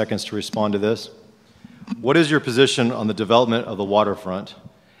 90 seconds to respond to this. What is your position on the development of the waterfront?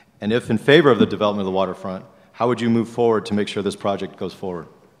 And if in favor of the development of the waterfront, how would you move forward to make sure this project goes forward?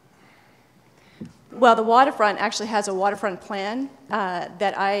 Well, the waterfront actually has a waterfront plan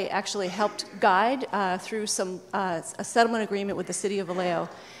that I actually helped guide through a settlement agreement with the city of Vallejo.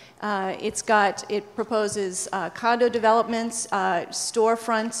 It proposes condo developments,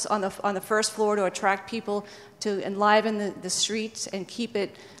 storefronts on the first floor to attract people, to enliven the streets and keep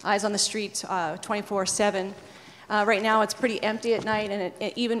eyes on the streets 24/7. Right now it's pretty empty at night,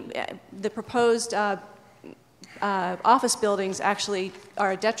 and even the proposed office buildings actually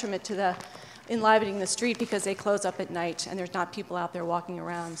are a detriment to the enlivening the street because they close up at night and there's not people out there walking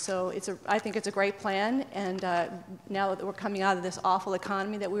around. So I think it's a great plan, and now that we're coming out of this awful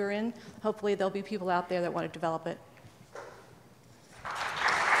economy that we're in, hopefully there'll be people out there that want to develop it.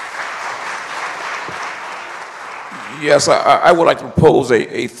 Yes, I would like to propose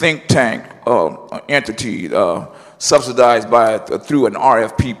a think tank entity subsidized through an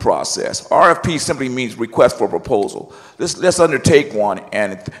RFP process. RFP simply means request for proposal. Let's undertake one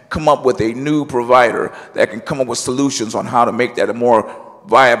and come up with a new provider that can come up with solutions on how to make that a more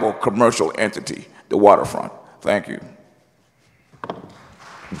viable commercial entity, the waterfront. Thank you.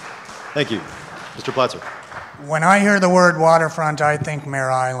 Thank you. Mr. Platzer. When I hear the word waterfront, I think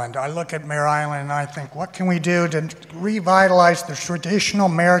Mare Island. I look at Mare Island and I think, what can we do to revitalize the traditional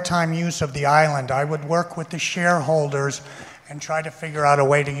maritime use of the island? I would work with the shareholders and try to figure out a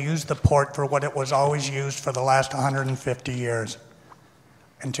way to use the port for what it was always used for the last 150 years.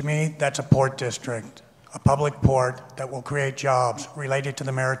 And to me, that's a port district, a public port that will create jobs related to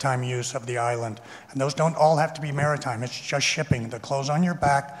the maritime use of the island. And those don't all have to be maritime. It's just shipping. The clothes on your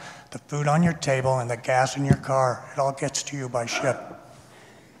back, the food on your table, and the gas in your car. It all gets to you by ship.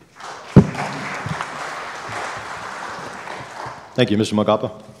 Thank you. Mr.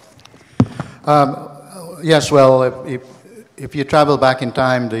 Magapa. Yes, well, if you travel back in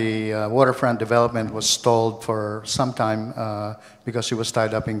time, the waterfront development was stalled for some time because it was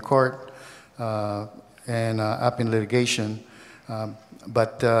tied up in court and up in litigation.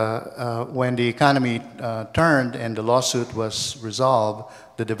 But when the economy turned and the lawsuit was resolved,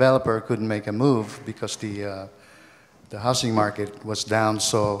 the developer couldn't make a move because the housing market was down.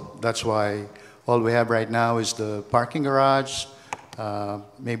 So that's why all we have right now is the parking garage,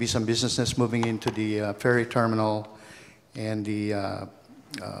 maybe some businesses moving into the ferry terminal, and the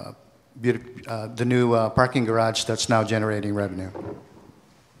new parking garage that's now generating revenue.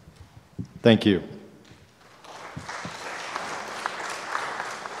 Thank you.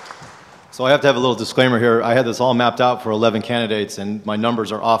 So I have to have a little disclaimer here. I had this all mapped out for 11 candidates, and my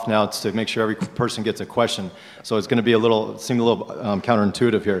numbers are off now to make sure every person gets a question. So it's going to be seem a little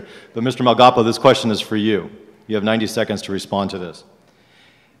counterintuitive here. But Mr. Malgapa, this question is for you. You have 90 seconds to respond to this.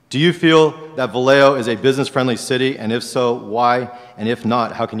 Do you feel that Vallejo is a business-friendly city, and if so, why? And if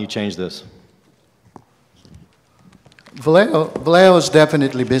not, how can you change this? Vallejo is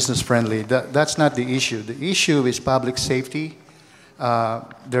definitely business-friendly. That's not the issue. The issue is public safety.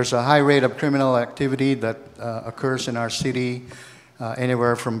 There's a high rate of criminal activity that occurs in our city,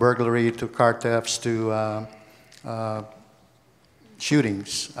 anywhere from burglary to car thefts to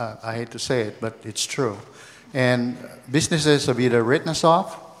shootings. I hate to say it, but it's true. And businesses have either written us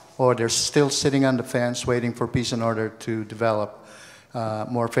off or they're still sitting on the fence waiting for peace and order to develop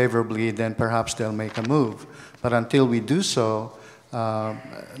more favorably, then perhaps they'll make a move. But until we do so,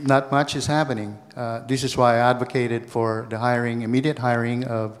 not much is happening. This is why I advocated for the immediate hiring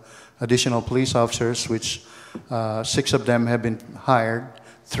of additional police officers, which 6 of them have been hired,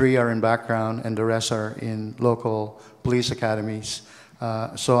 3 are in background, and the rest are in local police academies.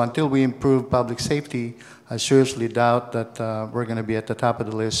 So until we improve public safety, I seriously doubt that we're going to be at the top of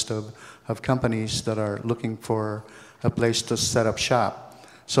the list of companies that are looking for a place to set up shop.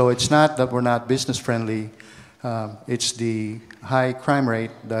 So it's not that we're not business friendly, it's the high crime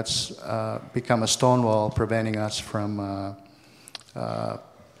rate that's become a stonewall preventing us from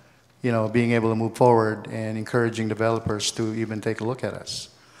being able to move forward and encouraging developers to even take a look at us.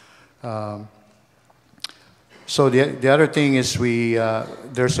 So the other thing is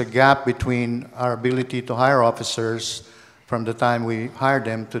there's a gap between our ability to hire officers from the time we hire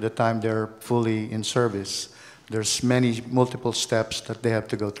them to the time they're fully in service. There's multiple steps that they have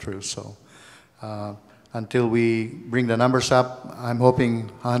to go through. So until we bring the numbers up, I'm hoping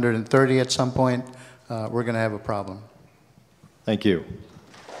 130 at some point, we're going to have a problem. Thank you.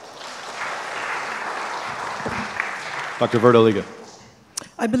 Dr. Verdoliga.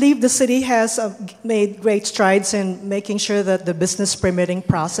 I believe the city has made great strides in making sure that the business permitting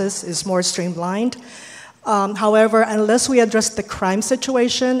process is more streamlined. However, unless we address the crime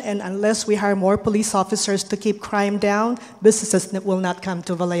situation and unless we hire more police officers to keep crime down, businesses will not come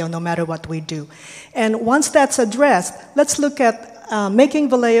to Vallejo no matter what we do. And once that's addressed, let's look at making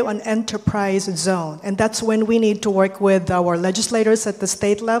Vallejo an enterprise zone. And that's when we need to work with our legislators at the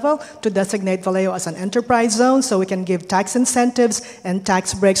state level to designate Vallejo as an enterprise zone so we can give tax incentives and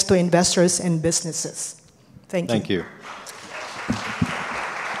tax breaks to investors and businesses. Thank you. Thank you.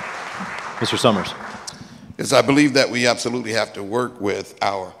 Mr. Summers. Yes, I believe that we absolutely have to work with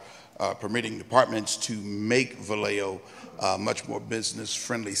our permitting departments to make Vallejo a much more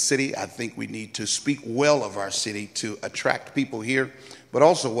business-friendly city. I think we need to speak well of our city to attract people here. But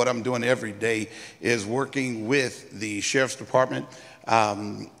also what I'm doing every day is working with the Sheriff's Department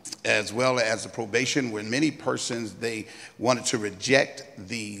as well as the probation, where many persons, they wanted to reject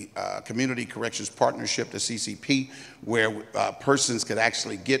the Community Corrections Partnership, the CCP, where persons could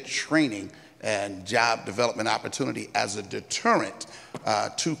actually get training and job development opportunity as a deterrent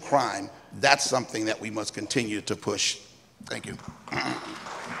to crime. That's something that we must continue to push. Thank you.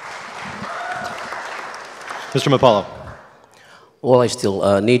 Mr. Mapalo. Well, I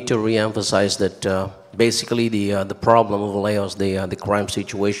still need to reemphasize that basically the problem of Vallejo is the crime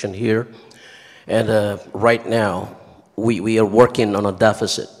situation here. And right now, we are working on a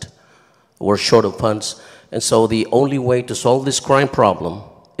deficit. We're short of funds. And so the only way to solve this crime problem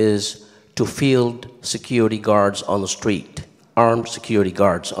is to field security guards on the street, armed security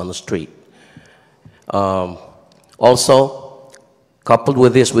guards on the street. Also, coupled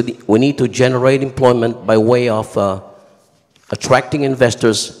with this, we need to generate employment by way of attracting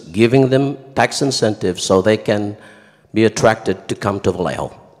investors, giving them tax incentives so they can be attracted to come to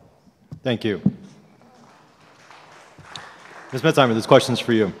Vallejo. Thank you. Ms. Metzheimer, this question is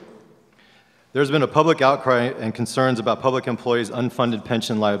for you. There's been a public outcry and concerns about public employees' unfunded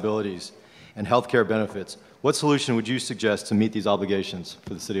pension liabilities and health care benefits. What solution would you suggest to meet these obligations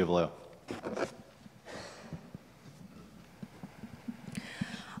for the city of Vallejo?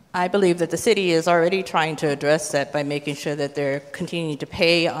 I believe that the city is already trying to address that by making sure that they're continuing to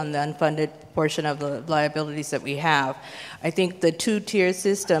pay on the unfunded portion of the liabilities that we have. I think the two-tier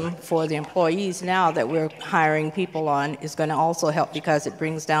system for the employees now that we're hiring people on is going to also help because it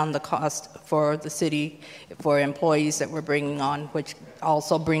brings down the cost for the city for employees that we're bringing on, which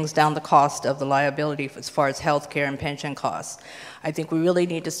also brings down the cost of the liability as far as health care and pension costs. I think we really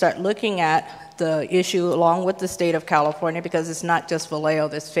need to start looking at the issue along with the state of California because it's not just Vallejo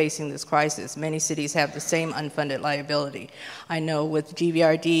that's facing this crisis. Many cities have the same unfunded liability. I know with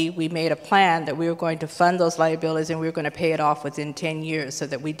GVRD, we made a plan that we were going to fund those liabilities and we were going to pay it off within 10 years so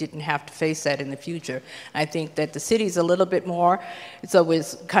that we didn't have to face that in the future. I think that the city's a little bit more, it's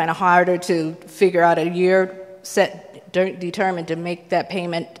always kind of harder to figure out a year determined to make that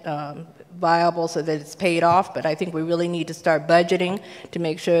payment viable so that it's paid off, but I think we really need to start budgeting to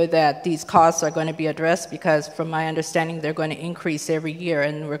make sure that these costs are going to be addressed because from my understanding they're going to increase every year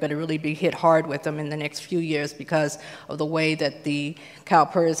and we're going to really be hit hard with them in the next few years because of the way that the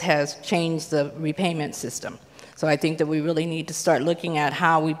CalPERS has changed the repayment system. So I think that we really need to start looking at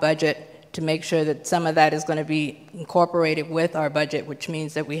how we budget to make sure that some of that is going to be incorporated with our budget, which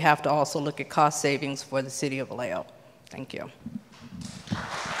means that we have to also look at cost savings for the city of Vallejo. Thank you.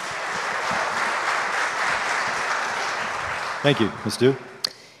 Thank you. Ms. Du?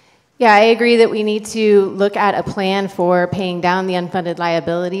 Yeah, I agree that we need to look at a plan for paying down the unfunded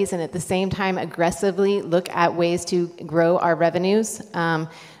liabilities and at the same time aggressively look at ways to grow our revenues.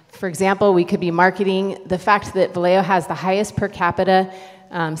 For example, we could be marketing the fact that Vallejo has the highest per capita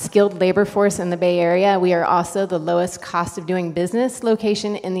skilled labor force in the Bay Area. We are also the lowest cost of doing business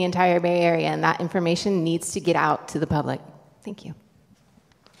location in the entire Bay Area, and that information needs to get out to the public. Thank you.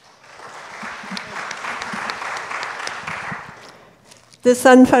 This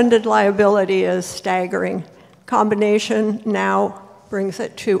unfunded liability is staggering. Combination now brings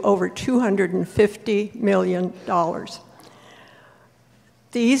it to over $250 million.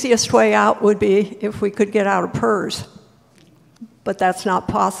 The easiest way out would be if we could get out of PERS, but that's not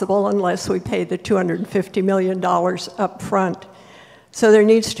possible unless we pay the $250 million up front. So there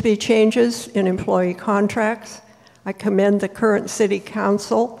needs to be changes in employee contracts. I commend the current city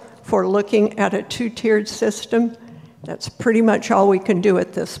council for looking at a two-tiered system. That's pretty much all we can do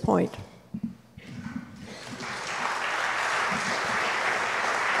at this point.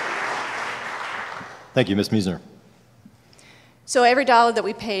 Thank you, Ms. Meisner. So every dollar that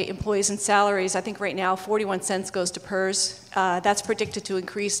we pay employees in salaries, I think right now 41 cents goes to PERS. That's predicted to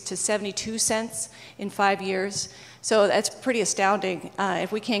increase to 72 cents in 5 years. So that's pretty astounding.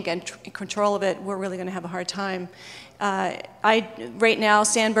 If we can't get in control of it, we're really going to have a hard time. Right now,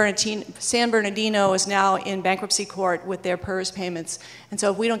 San Bernardino is now in bankruptcy court with their PERS payments. And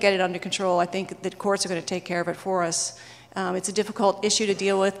so if we don't get it under control, I think the courts are going to take care of it for us. It's a difficult issue to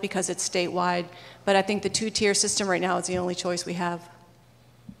deal with because it's statewide. But I think the two-tier system right now is the only choice we have.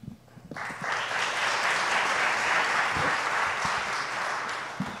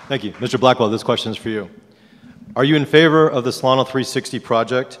 Thank you. Mr. Blackwell, this question is for you. Are you in favor of the Solano 360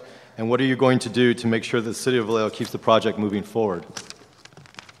 project? And what are you going to do to make sure that the City of Vallejo keeps the project moving forward?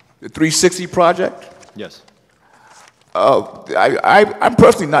 The 360 project? Yes. I'm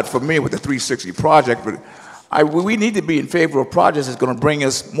personally not familiar with the 360 project, but we need to be in favor of projects that's going to bring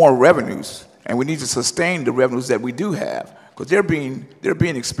us more revenues, and we need to sustain the revenues that we do have, because they're being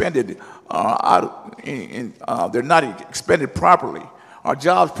expended they're not expended properly. Our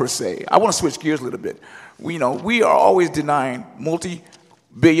jobs per se. I want to switch gears a little bit. We are always denying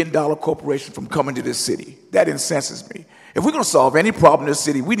multi-billion-dollar corporations from coming to this city. That incenses me. If we're going to solve any problem in this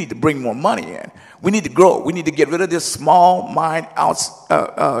city, we need to bring more money in. We need to grow. We need to get rid of this small mindset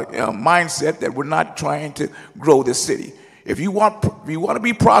that we're not trying to grow this city. If you want to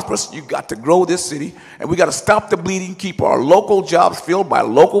be prosperous, you've got to grow this city, and we got to stop the bleeding, keep our local jobs filled by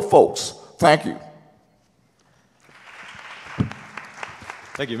local folks. Thank you.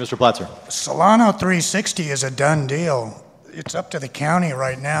 Thank you. Mr. Platzer. Solano 360 is a done deal. It's up to the county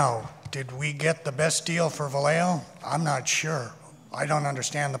right now. Did we get the best deal for Vallejo? I'm not sure. I don't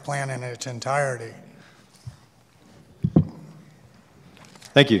understand the plan in its entirety.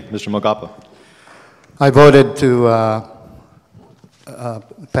 Thank you. Mr. Mogapa. I voted to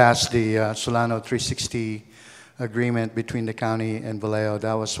pass the Solano 360 agreement between the county and Vallejo.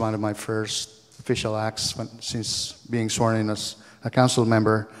 That was one of my first official acts since being sworn in as a council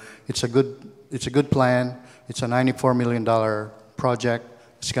member. It's a good plan. It's a $94 million project.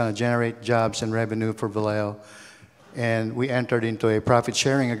 It's going to generate jobs and revenue for Vallejo. And we entered into a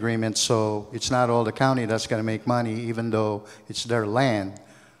profit-sharing agreement, so it's not all the county that's going to make money, even though it's their land.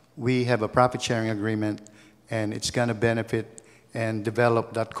 We have a profit-sharing agreement, and it's going to benefit and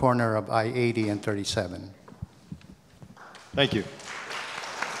develop that corner of I-80 and 37. Thank you.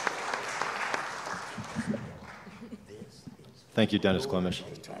 Thank you, Dennis Clemish.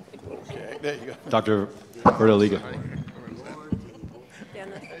 Okay, there you go. Dr. Verda-Liga.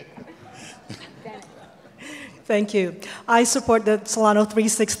 Thank you. I support the Solano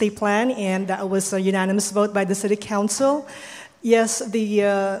 360 plan, and that was a unanimous vote by the City Council. Yes,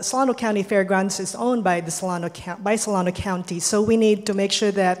 the Solano County Fairgrounds is owned by Solano County, so we need to make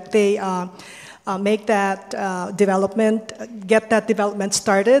sure that they make that get that development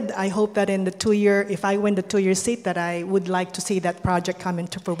started. I hope that in the if I win the 2-year seat, that I would like to see that project come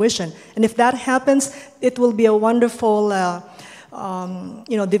into fruition. And if that happens, it will be a wonderful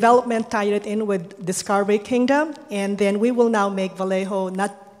development, tie it in with Discovery Kingdom, and then we will now make Vallejo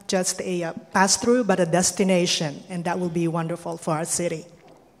not just a pass-through, but a destination, and that will be wonderful for our city.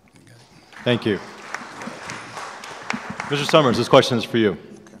 Thank you. Mr. Summers, this question is for you.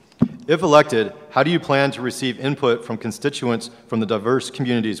 If elected, how do you plan to receive input from constituents from the diverse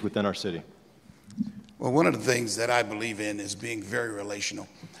communities within our city? Well, one of the things that I believe in is being very relational.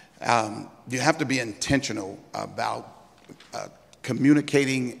 You have to be intentional about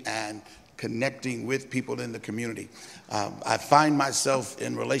communicating and connecting with people in the community. I find myself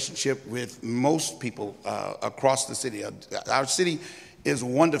in relationship with most people across the city. Our city is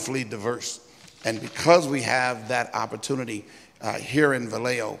wonderfully diverse. And because we have that opportunity here in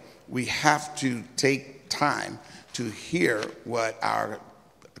Vallejo, we have to take time to hear what our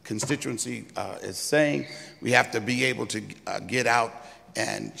constituency is saying. We have to be able to get out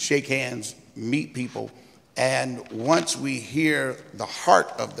and shake hands, meet people, and once we hear the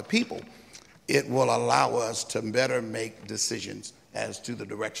heart of the people, it will allow us to better make decisions as to the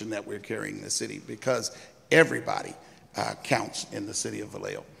direction that we're carrying the city, because everybody counts in the city of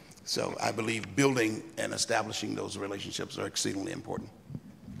Vallejo. So I believe building and establishing those relationships are exceedingly important.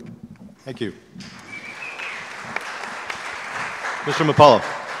 Thank you. Mr. Mapallo.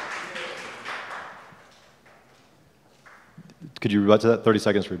 Could you rebut to that? 30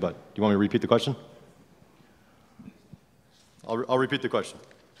 seconds to rebut. Do you want me to repeat the question? I'll repeat the question.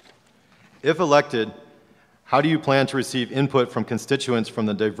 If elected, how do you plan to receive input from constituents from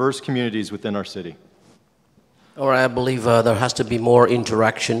the diverse communities within our city? Or I believe there has to be more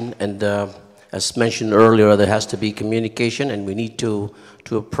interaction, and as mentioned earlier, there has to be communication, and we need to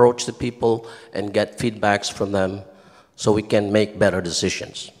approach the people and get feedbacks from them so we can make better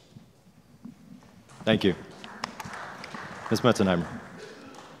decisions. Thank you. Ms. Metzenheimer.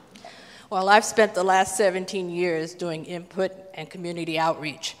 Well, I've spent the last 17 years doing input and community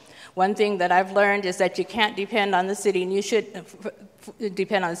outreach. One thing that I've learned is that you can't depend on the city, and you should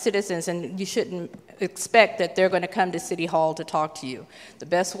depend on citizens, and you shouldn't expect that they're going to come to City Hall to talk to you. The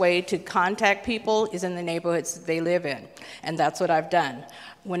best way to contact people is in the neighborhoods they live in, and that's what I've done.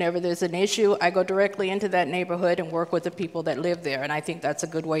 Whenever there's an issue, I go directly into that neighborhood and work with the people that live there, and I think that's a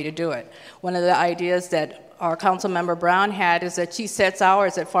good way to do it. One of the ideas that our Councilmember Brown had is that she sets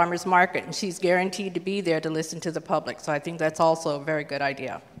hours at Farmers Market, and she's guaranteed to be there to listen to the public, so I think that's also a very good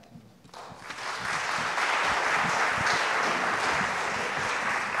idea.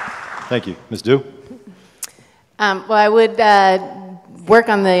 Thank you. Ms. Du? Well, I would work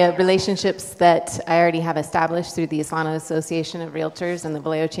on the relationships that I already have established through the Islano Association of Realtors and the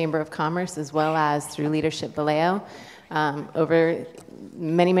Vallejo Chamber of Commerce, as well as through Leadership Vallejo. Over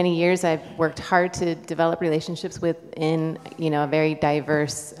many, many years, I've worked hard to develop relationships within, a very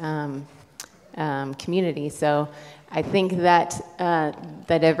diverse community. So I think that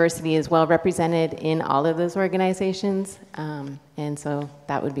the diversity is well represented in all of those organizations, and so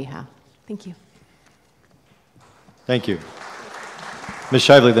that would be how. Thank you. Thank you. Ms.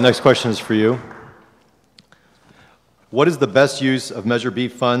 Shively, the next question is for you. What is the best use of Measure B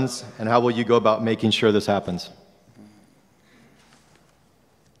funds, and how will you go about making sure this happens?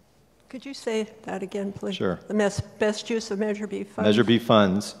 Could you say that again, please? Sure. The best use of Measure B funds? Measure B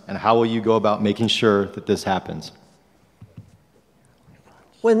funds, and how will you go about making sure that this happens?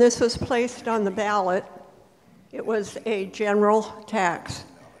 When this was placed on the ballot, it was a general tax,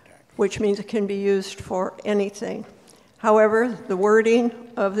 which means it can be used for anything. However, the wording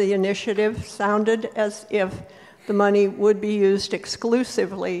of the initiative sounded as if the money would be used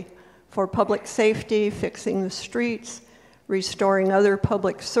exclusively for public safety, fixing the streets, restoring other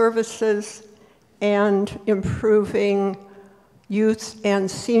public services, and improving youth and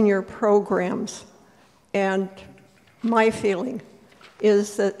senior programs. And my feeling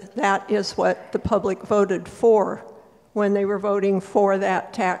is that that is what the public voted for when they were voting for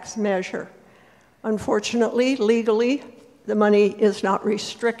that tax measure. Unfortunately, legally, the money is not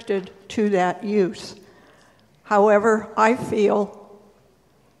restricted to that use. However, I feel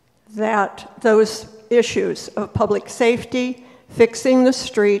that those issues of public safety, fixing the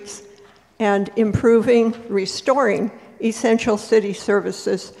streets, and improving, restoring essential city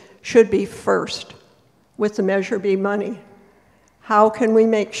services should be first with the Measure B money. How can we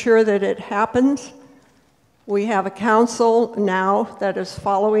make sure that it happens? We have a council now that is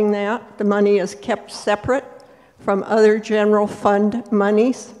following that. The money is kept separate from other general fund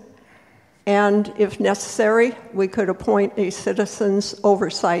monies. And if necessary, we could appoint a citizens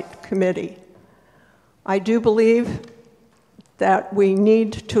oversight committee. I do believe that we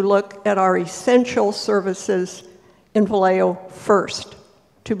need to look at our essential services in Vallejo first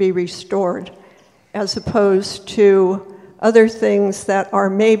to be restored, as opposed to other things that are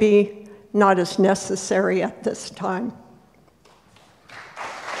maybe not as necessary at this time.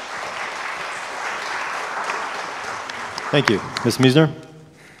 Thank you. Ms. Meisner?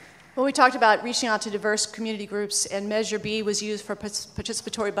 Well, we talked about reaching out to diverse community groups, and Measure B was used for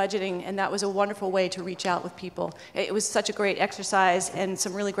participatory budgeting, and that was a wonderful way to reach out with people. It was such a great exercise, and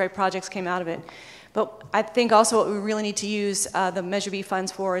some really great projects came out of it. But I think also what we really need to use the Measure B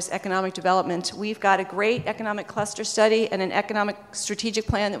funds for is economic development. We've got a great economic cluster study and an economic strategic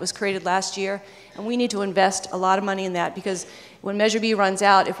plan that was created last year, and we need to invest a lot of money in that because when Measure B runs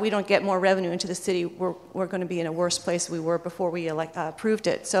out, if we don't get more revenue into the city, we're going to be in a worse place than we were before we approved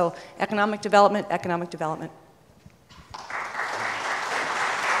it. So economic development, economic development.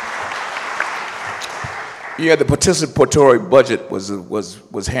 Yeah, the participatory budget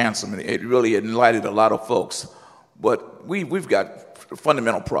was handsome, and it really enlightened a lot of folks. But we've got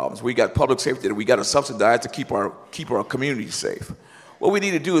fundamental problems. We got public safety that we got to subsidize to keep our communities safe. What we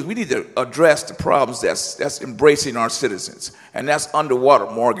need to do is we need to address the problems that's embracing our citizens, and that's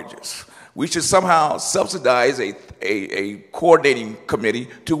underwater mortgages. We should somehow subsidize a coordinating committee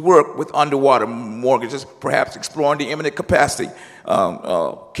to work with underwater mortgages, perhaps exploring the imminent capacity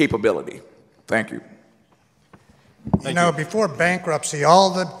capability. Thank you. You know, before bankruptcy,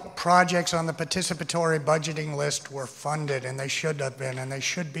 all the projects on the participatory budgeting list were funded, and they should have been, and they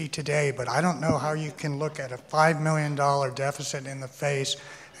should be today, but I don't know how you can look at a $5 million deficit in the face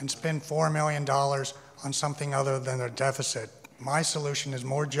and spend $4 million on something other than a deficit. My solution is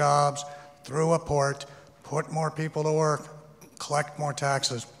more jobs through a port, put more people to work, collect more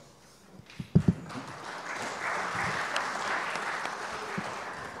taxes.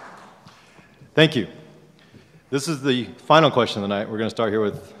 Thank you. This is the final question of the night. We're going to start here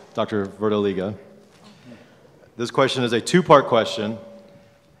with Dr. Verdoliga. This question is a two-part question.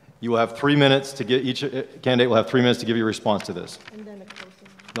 You will have 3 minutes to get, each candidate will have 3 minutes to give you a response to this. And then a closing.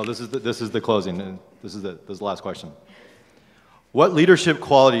 No, this is the closing, and this is the last question. What leadership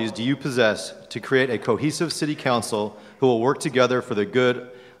qualities do you possess to create a cohesive city council who will work together for the good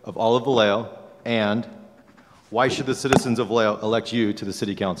of all of Vallejo, and why should the citizens of Vallejo elect you to the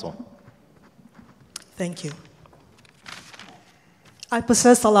city council? Thank you. I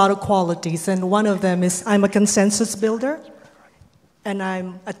possess a lot of qualities, and one of them is I'm a consensus builder, and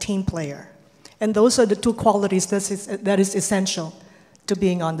I'm a team player. And those are the two qualities that is essential to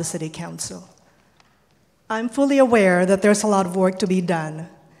being on the city council. I'm fully aware that there's a lot of work to be done.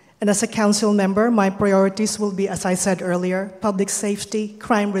 And as a council member, my priorities will be, as I said earlier, public safety,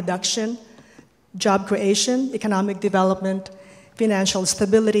 crime reduction, job creation, economic development, financial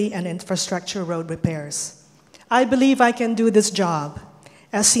stability, and infrastructure road repairs. I believe I can do this job.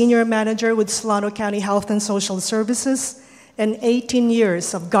 As senior manager with Solano County Health and Social Services and 18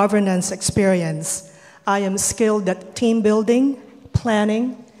 years of governance experience, I am skilled at team building,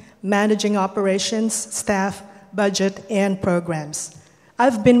 planning, managing operations, staff, budget, and programs.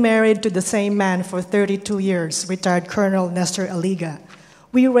 I've been married to the same man for 32 years, retired Colonel Nestor Aliga.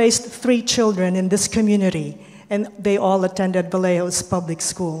 We raised 3 children in this community, and they all attended Vallejo's public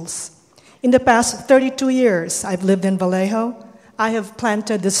schools. In the past 32 years I've lived in Vallejo, I have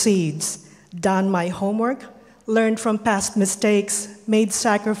planted the seeds, done my homework, learned from past mistakes, made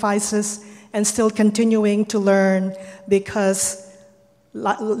sacrifices, and still continuing to learn because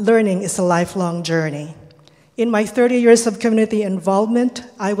learning is a lifelong journey. In my 30 years of community involvement,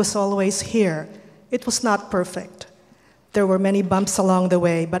 I was always here. It was not perfect. There were many bumps along the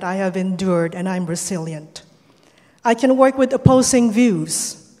way, but I have endured and I'm resilient. I can work with opposing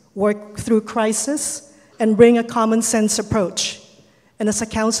views, work through crisis, and bring a common sense approach. And as a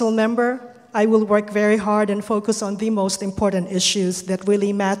council member, I will work very hard and focus on the most important issues that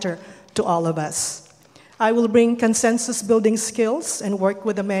really matter to all of us. I will bring consensus building skills and work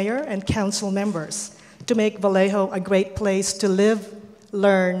with the mayor and council members to make Vallejo a great place to live,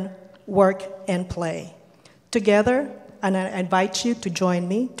 learn, work, and play. Together, and I invite you to join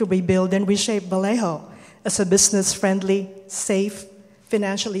me to rebuild and reshape Vallejo as a business-friendly, safe,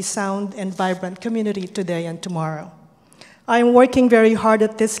 financially sound, and vibrant community today and tomorrow. I am working very hard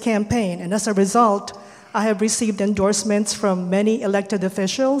at this campaign, and as a result, I have received endorsements from many elected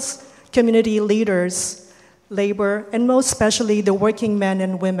officials, community leaders, labor, and most especially the working men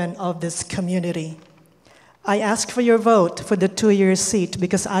and women of this community. I ask for your vote for the 2-year seat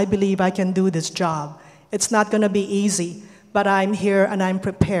because I believe I can do this job. It's not going to be easy, but I'm here and I'm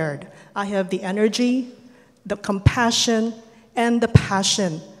prepared. I have the energy, the compassion, and the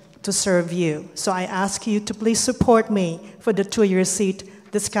passion to serve you. So I ask you to please support me for the 2-year seat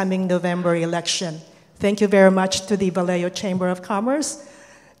this coming November election. Thank you very much to the Vallejo Chamber of Commerce,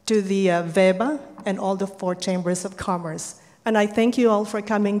 to the VEBA, and all the 4 chambers of commerce. And I thank you all for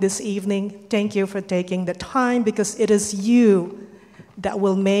coming this evening. Thank you for taking the time because it is you that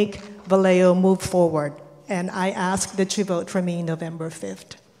will make Vallejo move forward. And I ask that you vote for me November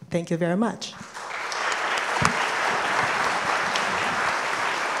 5th. Thank you very much.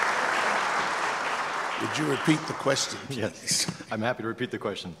 Would you repeat the question, please? Yes, I'm happy to repeat the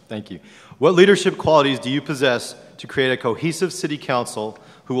question. Thank you. What leadership qualities do you possess to create a cohesive city council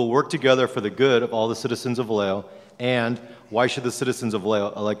who will work together for the good of all the citizens of Vallejo? And why should the citizens of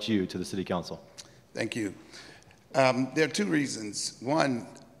Vallejo elect you to the city council? Thank you. There are two reasons. One,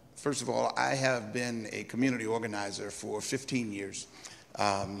 first of all, I have been a community organizer for 15 years.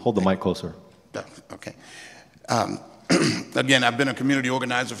 Hold the mic closer. Okay. Again, I've been a community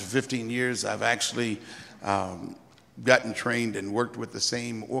organizer for 15 years. I've actually gotten trained and worked with the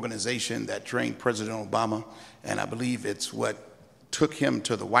same organization that trained President Obama, and I believe it's what took him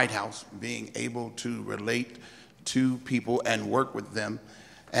to the White House, being able to relate to people and work with them.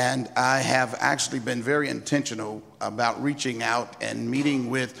 And I have actually been very intentional about reaching out and meeting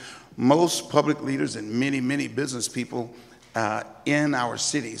with most public leaders and many, many business people in our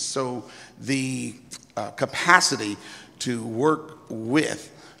cities. So the capacity to work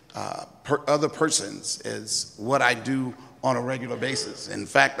with other persons is what I do on a regular basis. In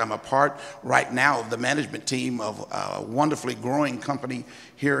fact, I'm a part right now of the management team of a wonderfully growing company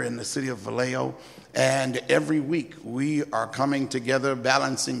here in the city of Vallejo. And every week we are coming together,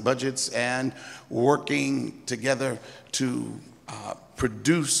 balancing budgets and working together to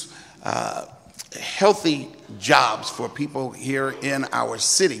produce healthy jobs for people here in our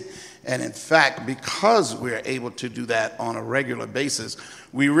city. And in fact, because we're able to do that on a regular basis,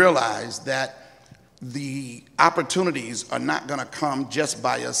 we realize that the opportunities are not going to come just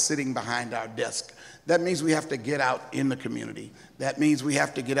by us sitting behind our desk. That means we have to get out in the community. That means we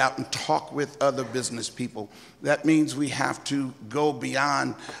have to get out and talk with other business people. That means we have to go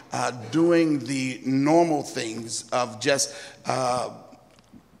beyond doing the normal things of just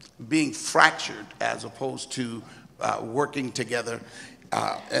being fractured as opposed to working together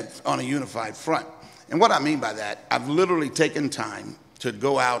on a unified front. And what I mean by that, I've literally taken time to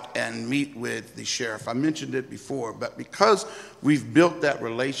go out and meet with the sheriff. I mentioned it before, but because we've built that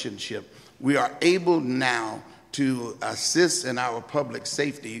relationship, we are able now to assist in our public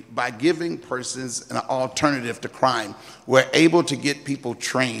safety by giving persons an alternative to crime. We're able to get people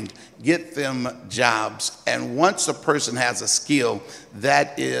trained, get them jobs, and once a person has a skill,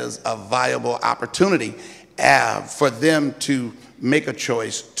 that is a viable opportunity for them to make a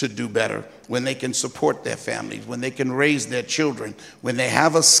choice to do better. When they can support their families, when they can raise their children, when they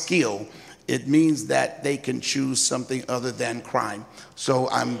have a skill, it means that they can choose something other than crime. So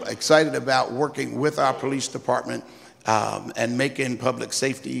I'm excited about working with our police department and making public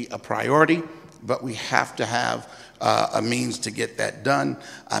safety a priority, but we have to have a means to get that done.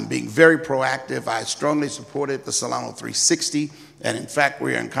 I'm being very proactive. I strongly supported the Solano 360, and in fact,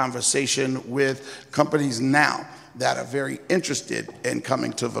 we're in conversation with companies now that are very interested in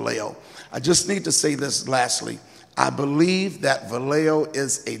coming to Vallejo. I just need to say this lastly. I believe that Vallejo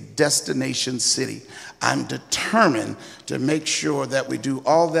is a destination city. I'm determined to make sure that we do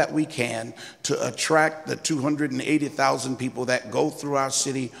all that we can to attract the 280,000 people that go through our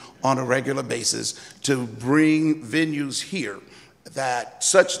city on a regular basis, to bring venues here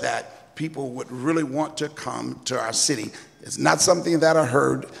such that people would really want to come to our city. It's not something that I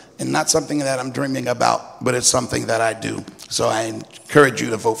heard and not something that I'm dreaming about, but it's something that I do. So I encourage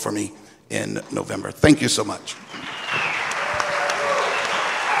you to vote for me in November. Thank you so much.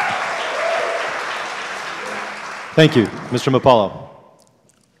 Thank you. Mr. Mapallo.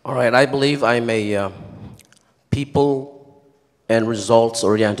 All right, I believe I'm a people and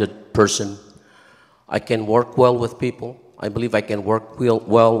results-oriented person. I can work well with people. I believe I can work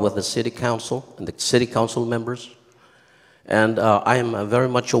well with the city council and the city council members. And I am very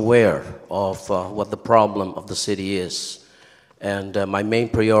much aware of what the problem of the city is. And my main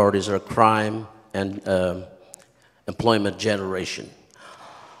priorities are crime and employment generation.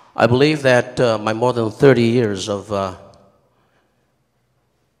 I believe that my more than 30 years of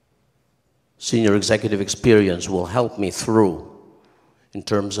senior executive experience will help me through in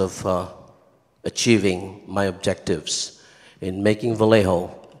terms of achieving my objectives in making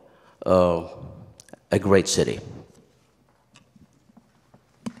Vallejo a great city.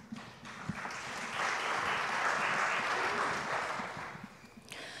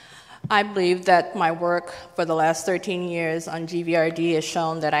 I believe that my work for the last 13 years on GVRD has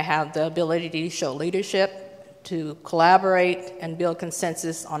shown that I have the ability to show leadership, to collaborate and build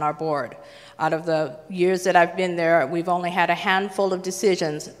consensus on our board. Out of the years that I've been there, we've only had a handful of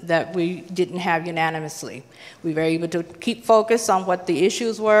decisions that we didn't have unanimously. We were able to keep focus on what the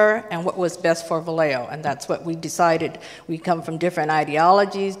issues were and what was best for Vallejo, and that's what we decided. We come from different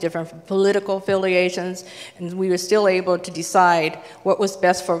ideologies, different political affiliations, and we were still able to decide what was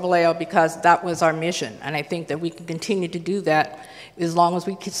best for Vallejo because that was our mission. And I think that we can continue to do that as long as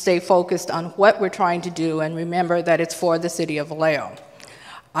we can stay focused on what we're trying to do and remember that it's for the city of Vallejo.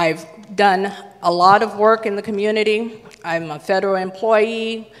 I've done a lot of work in the community. I'm a federal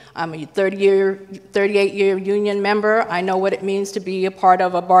employee. I'm a 38-year union member. I know what it means to be a part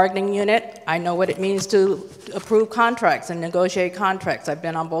of a bargaining unit. I know what it means to approve contracts and negotiate contracts. I've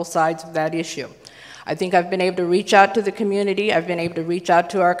been on both sides of that issue. I think I've been able to reach out to the community. I've been able to reach out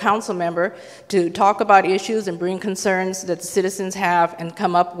to our council member to talk about issues and bring concerns that the citizens have and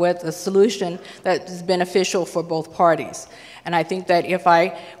come up with a solution that is beneficial for both parties. And I think that if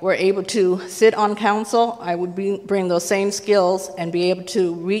I were able to sit on council, I would bring those same skills and be able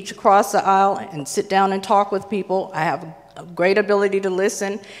to reach across the aisle and sit down and talk with people. I have a great ability to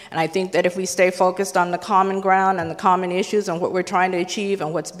listen, and I think that if we stay focused on the common ground and the common issues and what we're trying to achieve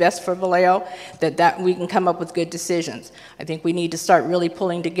and what's best for Vallejo, that we can come up with good decisions. I think we need to start really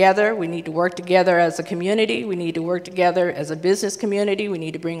pulling together. We need to work together as a community. We need to work together as a business community. We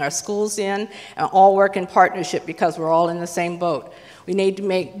need to bring our schools in and all work in partnership because we're all in the same boat. We need to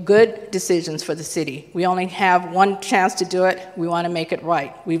make good decisions for the city. We only have one chance to do it. We want to make it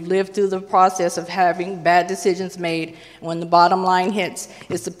right. We've lived through the process of having bad decisions made. When the bottom line hits,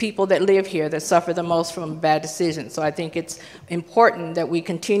 it's the people that live here that suffer the most from bad decisions. So I think it's important that we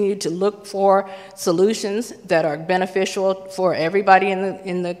continue to look for solutions that are beneficial for everybody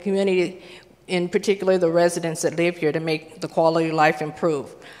in the community, in particular the residents that live here, to make the quality of life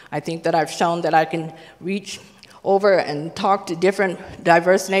improve. I think that I've shown that I can reach over and talk to different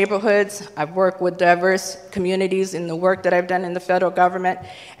diverse neighborhoods. I've worked with diverse communities in the work that I've done in the federal government,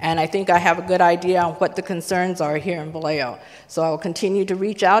 and I think I have a good idea on what the concerns are here in Vallejo. So I'll continue to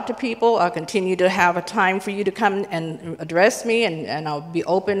reach out to people. I'll continue to have a time for you to come and address me, and I'll be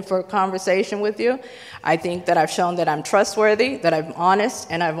open for conversation with you. I think that I've shown that I'm trustworthy, that I'm honest,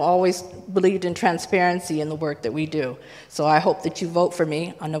 and I've always believed in transparency in the work that we do. So I hope that you vote for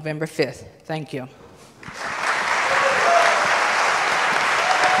me on November 5th. Thank you.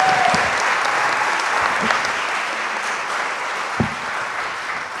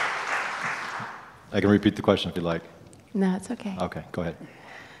 I can repeat the question if you'd like. No, it's okay. Okay, go ahead.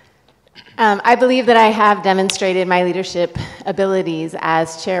 I believe that I have demonstrated my leadership abilities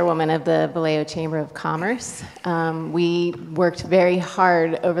as chairwoman of the Vallejo Chamber of Commerce. We worked very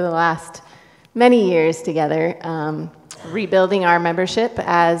hard over the last many years together, rebuilding our membership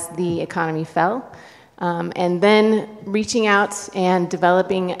as the economy fell, and then reaching out and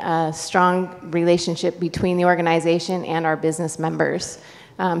developing a strong relationship between the organization and our business members.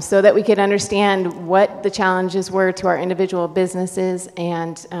 So that we could understand what the challenges were to our individual businesses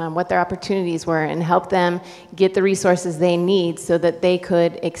and what their opportunities were, and help them get the resources they need so that they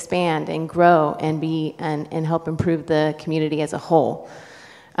could expand and grow and and help improve the community as a whole.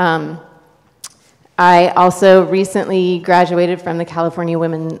 I also recently graduated from the California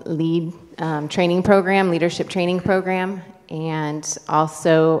Women Lead training program, leadership training program, and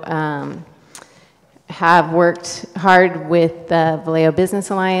also have worked hard with the Vallejo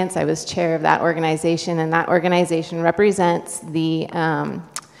Business Alliance. I was chair of that organization, and that organization represents the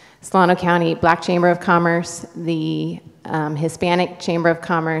Solano County Black Chamber of Commerce, the Hispanic Chamber of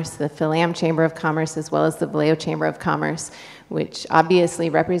Commerce, the Philam Chamber of Commerce, as well as the Vallejo Chamber of Commerce, which obviously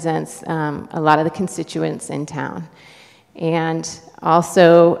represents a lot of the constituents in town. And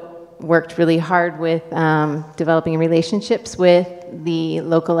also worked really hard with developing relationships with the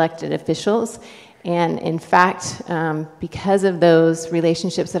local elected officials. And in fact, because of those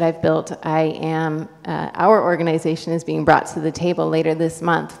relationships that I've built, our organization is being brought to the table later this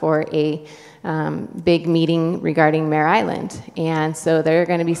month for a big meeting regarding Mare Island. And so there are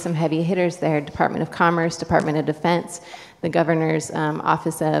going to be some heavy hitters there: Department of Commerce, Department of Defense, the Governor's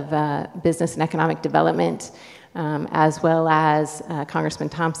Office of Business and Economic Development, as well as Congressman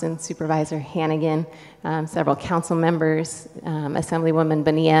Thompson, Supervisor Hannigan, several council members, Assemblywoman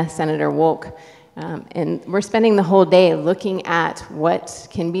Bonilla, Senator Wolk. And we're spending the whole day looking at what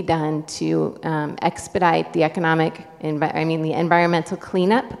can be done to expedite the the environmental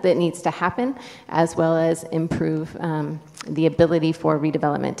cleanup that needs to happen, as well as improve the ability for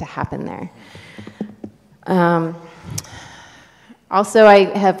redevelopment to happen there. Also, I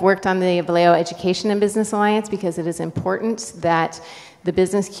have worked on the Vallejo Education and Business Alliance because it is important that The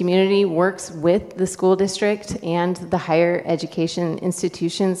business community works with the school district and the higher education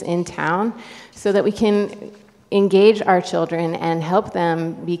institutions in town so that we can engage our children and help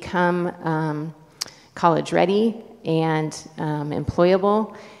them become college ready and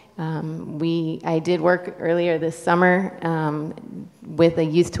employable. I did work earlier this summer with a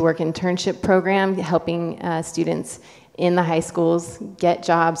youth to work internship program, helping students in the high schools get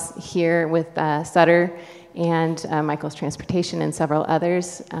jobs here with Sutter and Michael's Transportation and several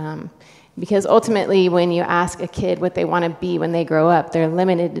others. Because ultimately, when you ask a kid what they want to be when they grow up, they're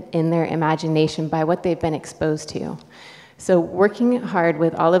limited in their imagination by what they've been exposed to. So working hard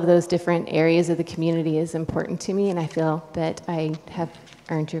with all of those different areas of the community is important to me, and I feel that I have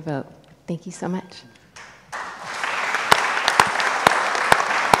earned your vote. Thank you so much.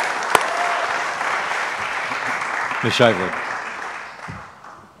 Ms. Shively.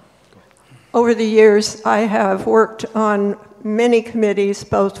 Over the years, I have worked on many committees,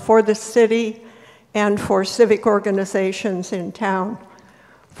 both for the city and for civic organizations in town.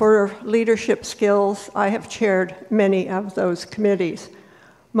 For leadership skills, I have chaired many of those committees.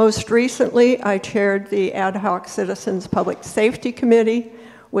 Most recently, I chaired the Ad Hoc Citizens Public Safety Committee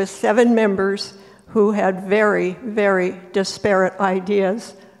with 7 members who had very, very disparate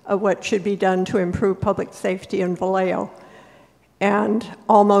ideas of what should be done to improve public safety in Vallejo. And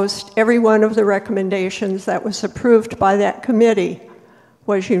almost every one of the recommendations that was approved by that committee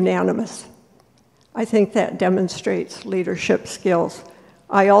was unanimous. I think that demonstrates leadership skills.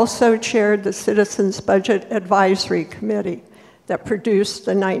 I also chaired the Citizens Budget Advisory Committee that produced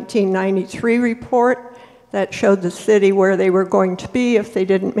the 1993 report that showed the city where they were going to be if they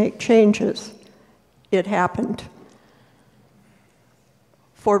didn't make changes. It happened.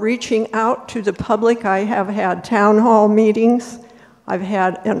 For reaching out to the public, I have had town hall meetings. I've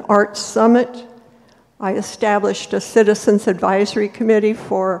had an arts summit. I established a Citizens Advisory Committee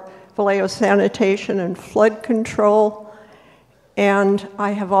for Vallejo sanitation and flood control. And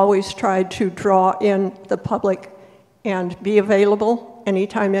I have always tried to draw in the public and be available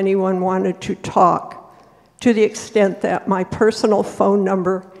anytime anyone wanted to talk, to the extent that my personal phone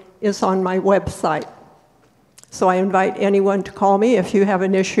number is on my website. So I invite anyone to call me if you have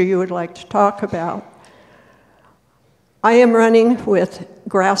an issue you would like to talk about. I am running with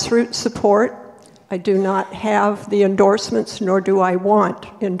grassroots support. I do not have the endorsements, nor do I want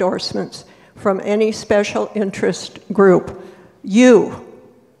endorsements from any special interest group. You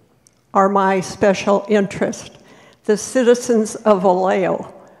are my special interest. The citizens of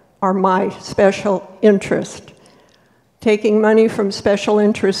Vallejo are my special interest. Taking money from special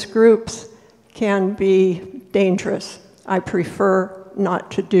interest groups can be dangerous. I prefer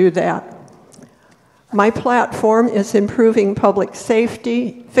not to do that. My platform is improving public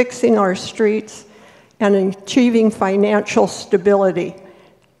safety, fixing our streets, and achieving financial stability.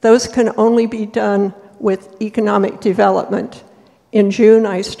 Those can only be done with economic development. In June,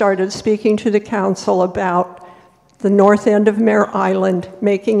 I started speaking to the council about the north end of Mare Island,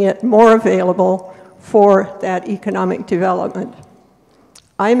 making it more available for that economic development.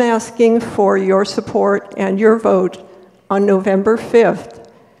 I'm asking for your support and your vote on November 5th,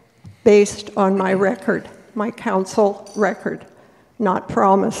 based on my record, my council record, not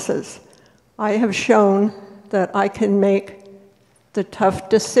promises. I have shown that I can make the tough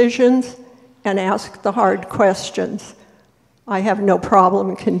decisions and ask the hard questions. I have no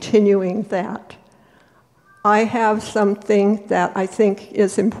problem continuing that. I have something that I think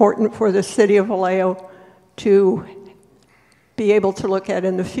is important for the city of Vallejo to be able to look at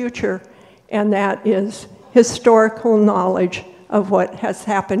in the future, and that is historical knowledge of what has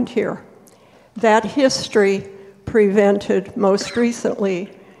happened here. That history prevented, most recently,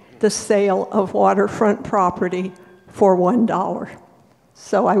 the sale of waterfront property for $1.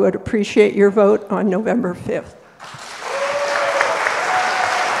 So I would appreciate your vote on November 5th.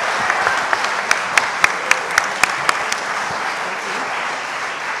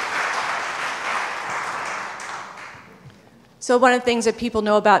 So one of the things that people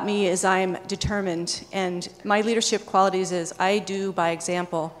know about me is I'm determined, and my leadership qualities is I do by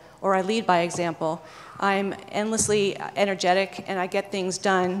example, or I lead by example. I'm endlessly energetic, and I get things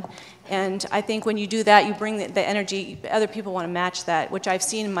done. And I think when you do that, you bring the energy. Other people want to match that, which I've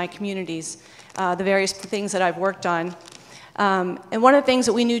seen in my communities, the various things that I've worked on. And one of the things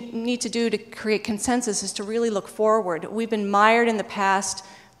that we need to do to create consensus is to really look forward. We've been mired in the past.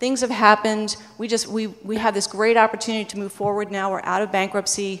 Things have happened. We have this great opportunity to move forward now. We're out of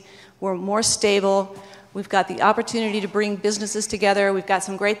bankruptcy. We're more stable. We've got the opportunity to bring businesses together. We've got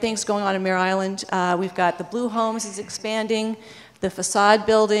some great things going on in Mare Island. We've got the Blue Homes is expanding. the facade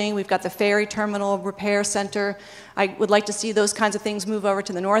building, we've got the ferry terminal repair center. I would like to see those kinds of things move over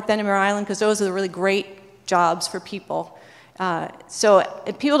to the north end of Mare Island because those are the really great jobs for people. So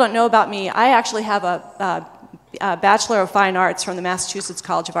if people don't know about me, I actually have a Bachelor of Fine Arts from the Massachusetts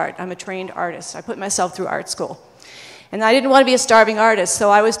College of Art. I'm a trained artist. I put myself through art school. And I didn't want to be a starving artist,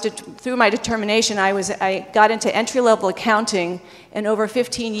 so through my determination, I got into entry-level accounting, and over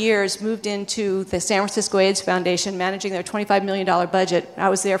 15 years moved into the San Francisco AIDS Foundation, managing their $25 million budget. I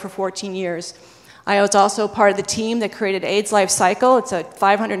was there for 14 years. I was also part of the team that created AIDS Life Cycle. It's a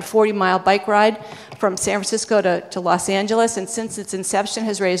 540-mile bike ride from San Francisco to Los Angeles, and since its inception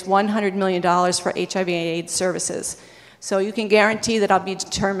has raised $100 million for HIV and AIDS services. So you can guarantee that I'll be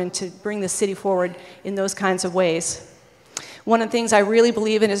determined to bring the city forward in those kinds of ways. One of the things I really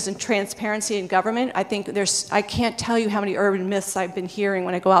believe in is in transparency in government. I think I can't tell you how many urban myths I've been hearing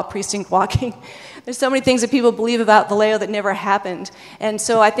when I go out precinct walking. There's so many things that people believe about Vallejo that never happened. And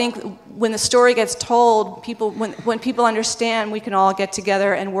so I think when the story gets told, when people understand, we can all get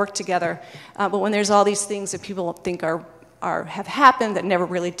together and work together. But when there's all these things that people think have happened that never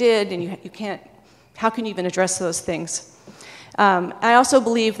really did, and you can't, how can you even address those things? I also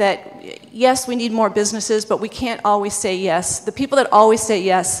believe that, yes, we need more businesses, but we can't always say yes. The people that always say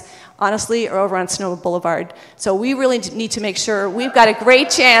yes, honestly, are over on Sonoma Boulevard. So we really need to make sure we've got a great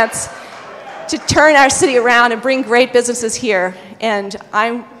chance to turn our city around and bring great businesses here. And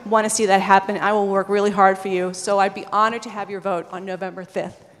I want to see that happen. I will work really hard for you. So I'd be honored to have your vote on November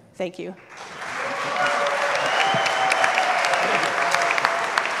 5th. Thank you.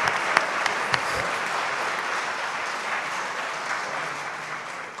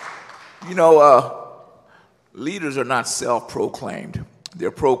 You know, leaders are not self-proclaimed.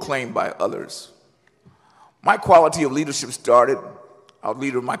 They're proclaimed by others. My quality of leadership started, I was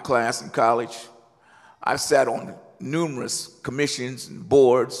leader of my class in college. I've sat on numerous commissions and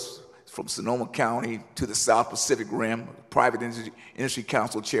boards from Sonoma County to the South Pacific Rim, private industry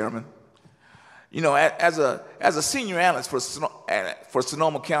council chairman. You know, as a senior analyst for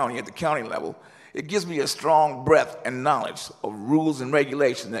Sonoma County at the county level, it gives me a strong breadth and knowledge of rules and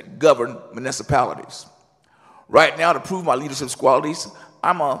regulations that govern municipalities. Right now, to prove my leadership qualities,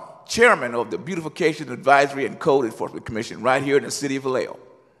 I'm a chairman of the Beautification Advisory and Code Enforcement Commission right here in the city of Vallejo.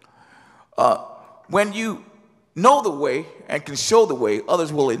 When you know the way and can show the way,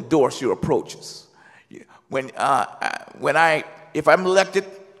 others will endorse your approaches. If I'm elected,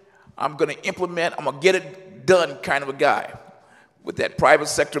 I'm going to implement, I'm going to get it done kind of a guy, with that private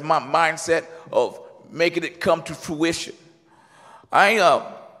sector mindset of making it come to fruition. I'm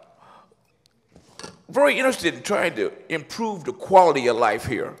very interested in trying to improve the quality of life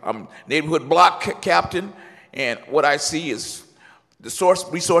here. I'm neighborhood block captain, and what I see is the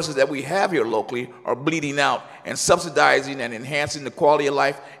resources that we have here locally are bleeding out and subsidizing and enhancing the quality of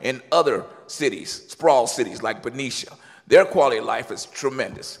life in other cities, sprawl cities like Benicia. Their quality of life is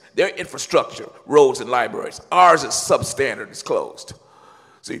tremendous. Their infrastructure, roads and libraries. Ours is substandard, it's closed.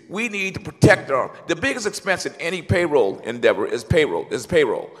 See, we need to protect the biggest expense in any payroll endeavor is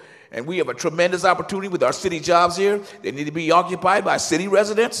payroll. And we have a tremendous opportunity with our city jobs here. They need to be occupied by city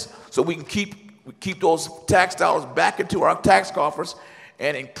residents so we can keep those tax dollars back into our tax coffers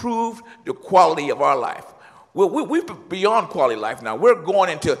and improve the quality of our life. We're beyond quality of life now. We're going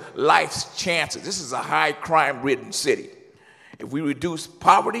into life's chances. This is a high crime-ridden city. If we reduce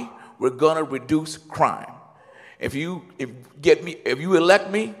poverty, we're going to reduce crime. If you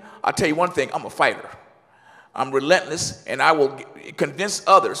elect me, I'll tell you one thing, I'm a fighter. I'm relentless, and I will convince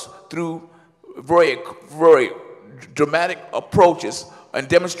others through very, very dramatic approaches and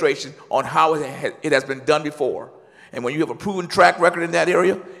demonstration on how it has been done before. And when you have a proven track record in that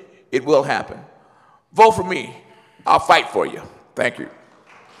area, it will happen. Vote for me. I'll fight for you. Thank you.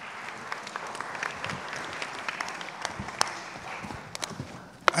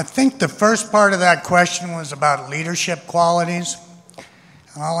 I think the first part of that question was about leadership qualities.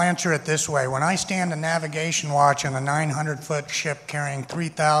 And I'll answer it this way. When I stand a navigation watch on a 900-foot ship carrying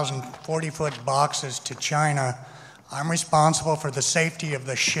 3,000 40-foot boxes to China, I'm responsible for the safety of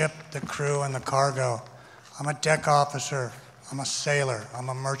the ship, the crew, and the cargo. I'm a deck officer. I'm a sailor. I'm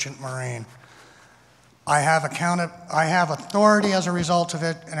a merchant marine. I have authority as a result of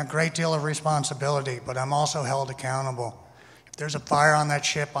it and a great deal of responsibility, but I'm also held accountable. If there's a fire on that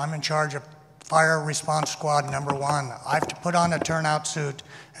ship, I'm in charge of Fire Response Squad number 1. I have to put on a turnout suit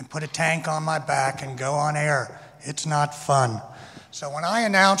and put a tank on my back and go on air. It's not fun. So when I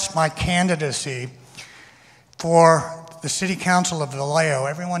announced my candidacy for the City Council of Vallejo,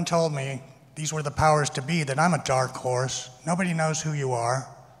 everyone told me, these were the powers to be, that I'm a dark horse. Nobody knows who you are.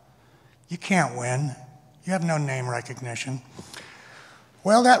 You can't win. You have no name recognition.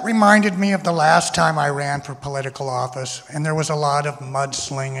 Well, that reminded me of the last time I ran for political office, and there was a lot of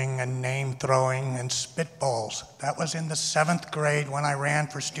mudslinging and name throwing and spitballs. That was in the 7th grade when I ran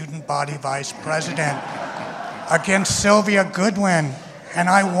for student body vice president against Sylvia Goodwin, and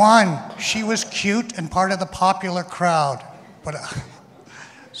I won. She was cute and part of the popular crowd. But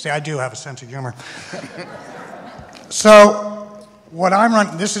see, I do have a sense of humor. So what I'm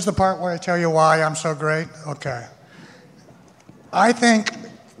running, this is the part where I tell you why I'm so great? Okay. I think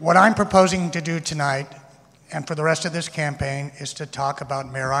what I'm proposing to do tonight and for the rest of this campaign is to talk about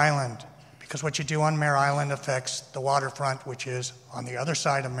Mare Island, because what you do on Mare Island affects the waterfront, which is on the other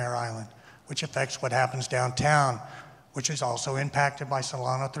side of Mare Island, which affects what happens downtown, which is also impacted by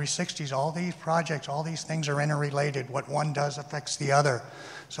Solano 360s. All these projects, all these things are interrelated. What one does affects the other.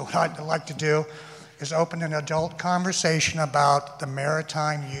 So what I'd like to do is open an adult conversation about the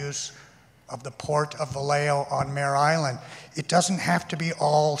maritime use of the port of Vallejo on Mare Island. It doesn't have to be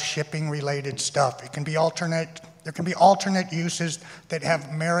all shipping related stuff. It can be there can be alternate uses that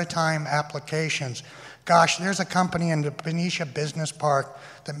have maritime applications. Gosh, there's a company in the Benicia Business Park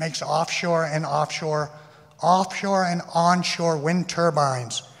that makes offshore and onshore wind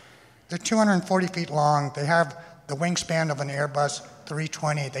turbines. They're 240 feet long. They have the wingspan of an Airbus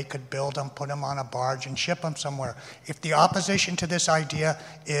 320. They could build them, put them on a barge, and ship them somewhere. If the opposition to this idea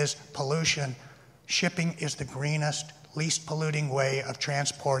is pollution, shipping is the greenest, least polluting way of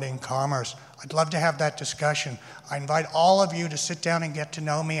transporting commerce. I'd love to have that discussion. I invite all of you to sit down and get to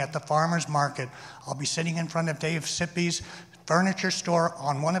know me at the farmer's market. I'll be sitting in front of Dave Sippy's furniture store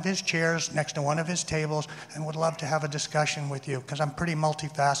on one of his chairs next to one of his tables, and would love to have a discussion with you because I'm pretty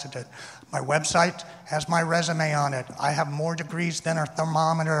multifaceted. My website has my resume on it. I have more degrees than a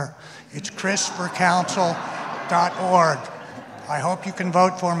thermometer. It's chrisforcouncil.org. I hope you can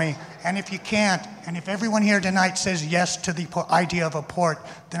vote for me. And if you can't, and if everyone here tonight says yes to the idea of a port,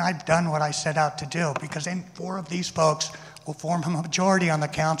 then I've done what I set out to do, because then 4 of these folks will form a majority on the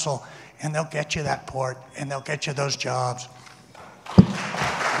council, and they'll get you that port, and they'll get you those jobs.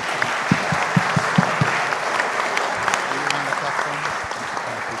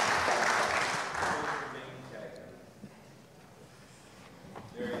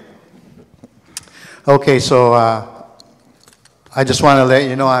 Okay, so I just want to let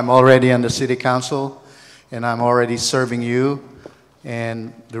you know I'm already on the city council, and I'm already serving you.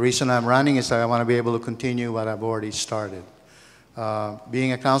 And the reason I'm running is that I want to be able to continue what I've already started.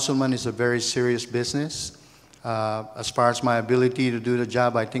 Being a councilman is a very serious business. As far as my ability to do the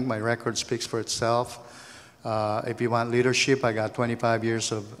job, I think my record speaks for itself. If you want leadership, I got 25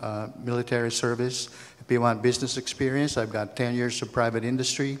 years of military service. If you want business experience, I've got 10 years of private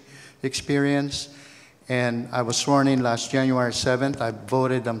industry experience. And I was sworn in last January 7th. I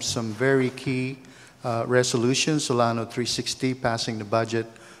voted on some very key resolutions, Solano 360, passing the budget,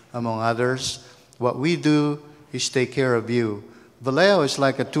 among others. What we do is take care of you. Vallejo is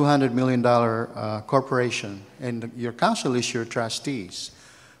like a $200 million corporation, and your council is your trustees.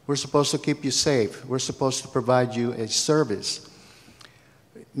 We're supposed to keep you safe. We're supposed to provide you a service.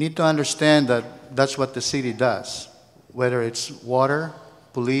 You need to understand that that's what the city does, whether it's water,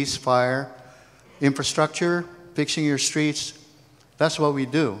 police, fire, infrastructure, fixing your streets. That's what we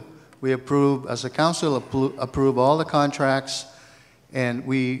do. We approve, as a council, approve all the contracts, and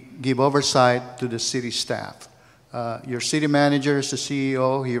we give oversight to the city staff. Your city manager is the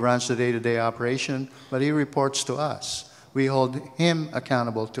CEO. He runs the day-to-day operation, but he reports to us. We hold him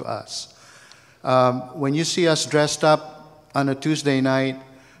accountable to us. When you see us dressed up on a Tuesday night,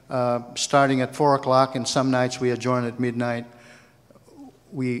 starting at 4 o'clock, and some nights we adjourn at midnight,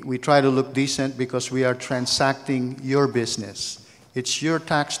 we try to look decent because we are transacting your business. It's your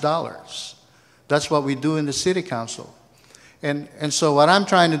tax dollars. That's what we do in the city council. And so what I'm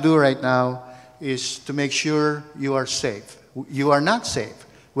trying to do right now is to make sure you are safe. You are not safe.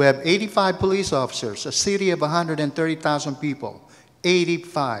 We have 85 police officers, a city of 130,000 people,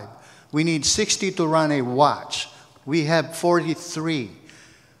 85. We need 60 to run a watch. We have 43.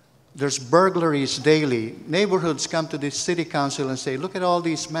 There's burglaries daily. Neighborhoods come to the city council and say, look at all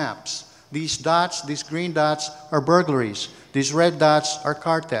these maps. These dots, these green dots are burglaries. These red dots are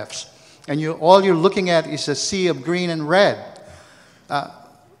car thefts. And all you're looking at is a sea of green and red.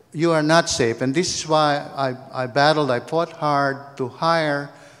 You are not safe. And this is why I battled, I fought hard to hire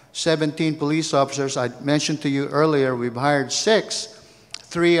 17 police officers. I mentioned to you earlier, we've hired 6.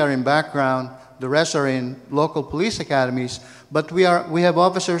 3 are in background. The rest are in local police academies. But we have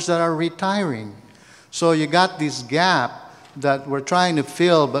officers that are retiring. So you got this gap that we're trying to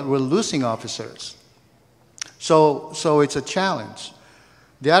fill, but we're losing officers. So it's a challenge.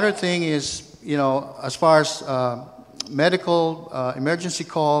 The other thing is, as far as medical emergency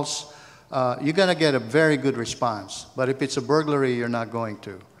calls, you're going to get a very good response. But if it's a burglary, you're not going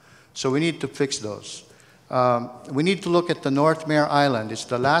to. So we need to fix those. We need to look at the North Mare Island. It's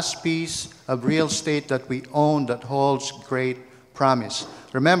the last piece of real estate that we own that holds great promise.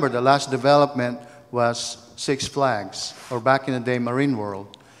 Remember, the last development was Six Flags, or back in the day, Marine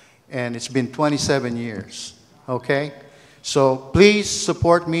World. And it's been 27 years, okay? So please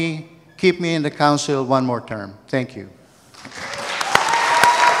support me. Keep me in the council one more term. Thank you.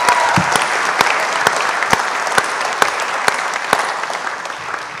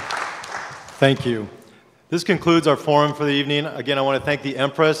 Thank you. This concludes our forum for the evening. Again, I want to thank the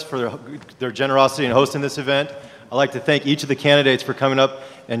Empress for their generosity in hosting this event. I'd like to thank each of the candidates for coming up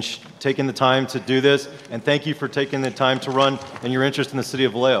and taking the time to do this. And thank you for taking the time to run and your interest in the city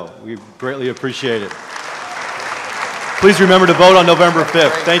of Vallejo. We greatly appreciate it. Please remember to vote on November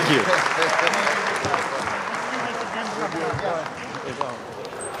 5th. Thank you.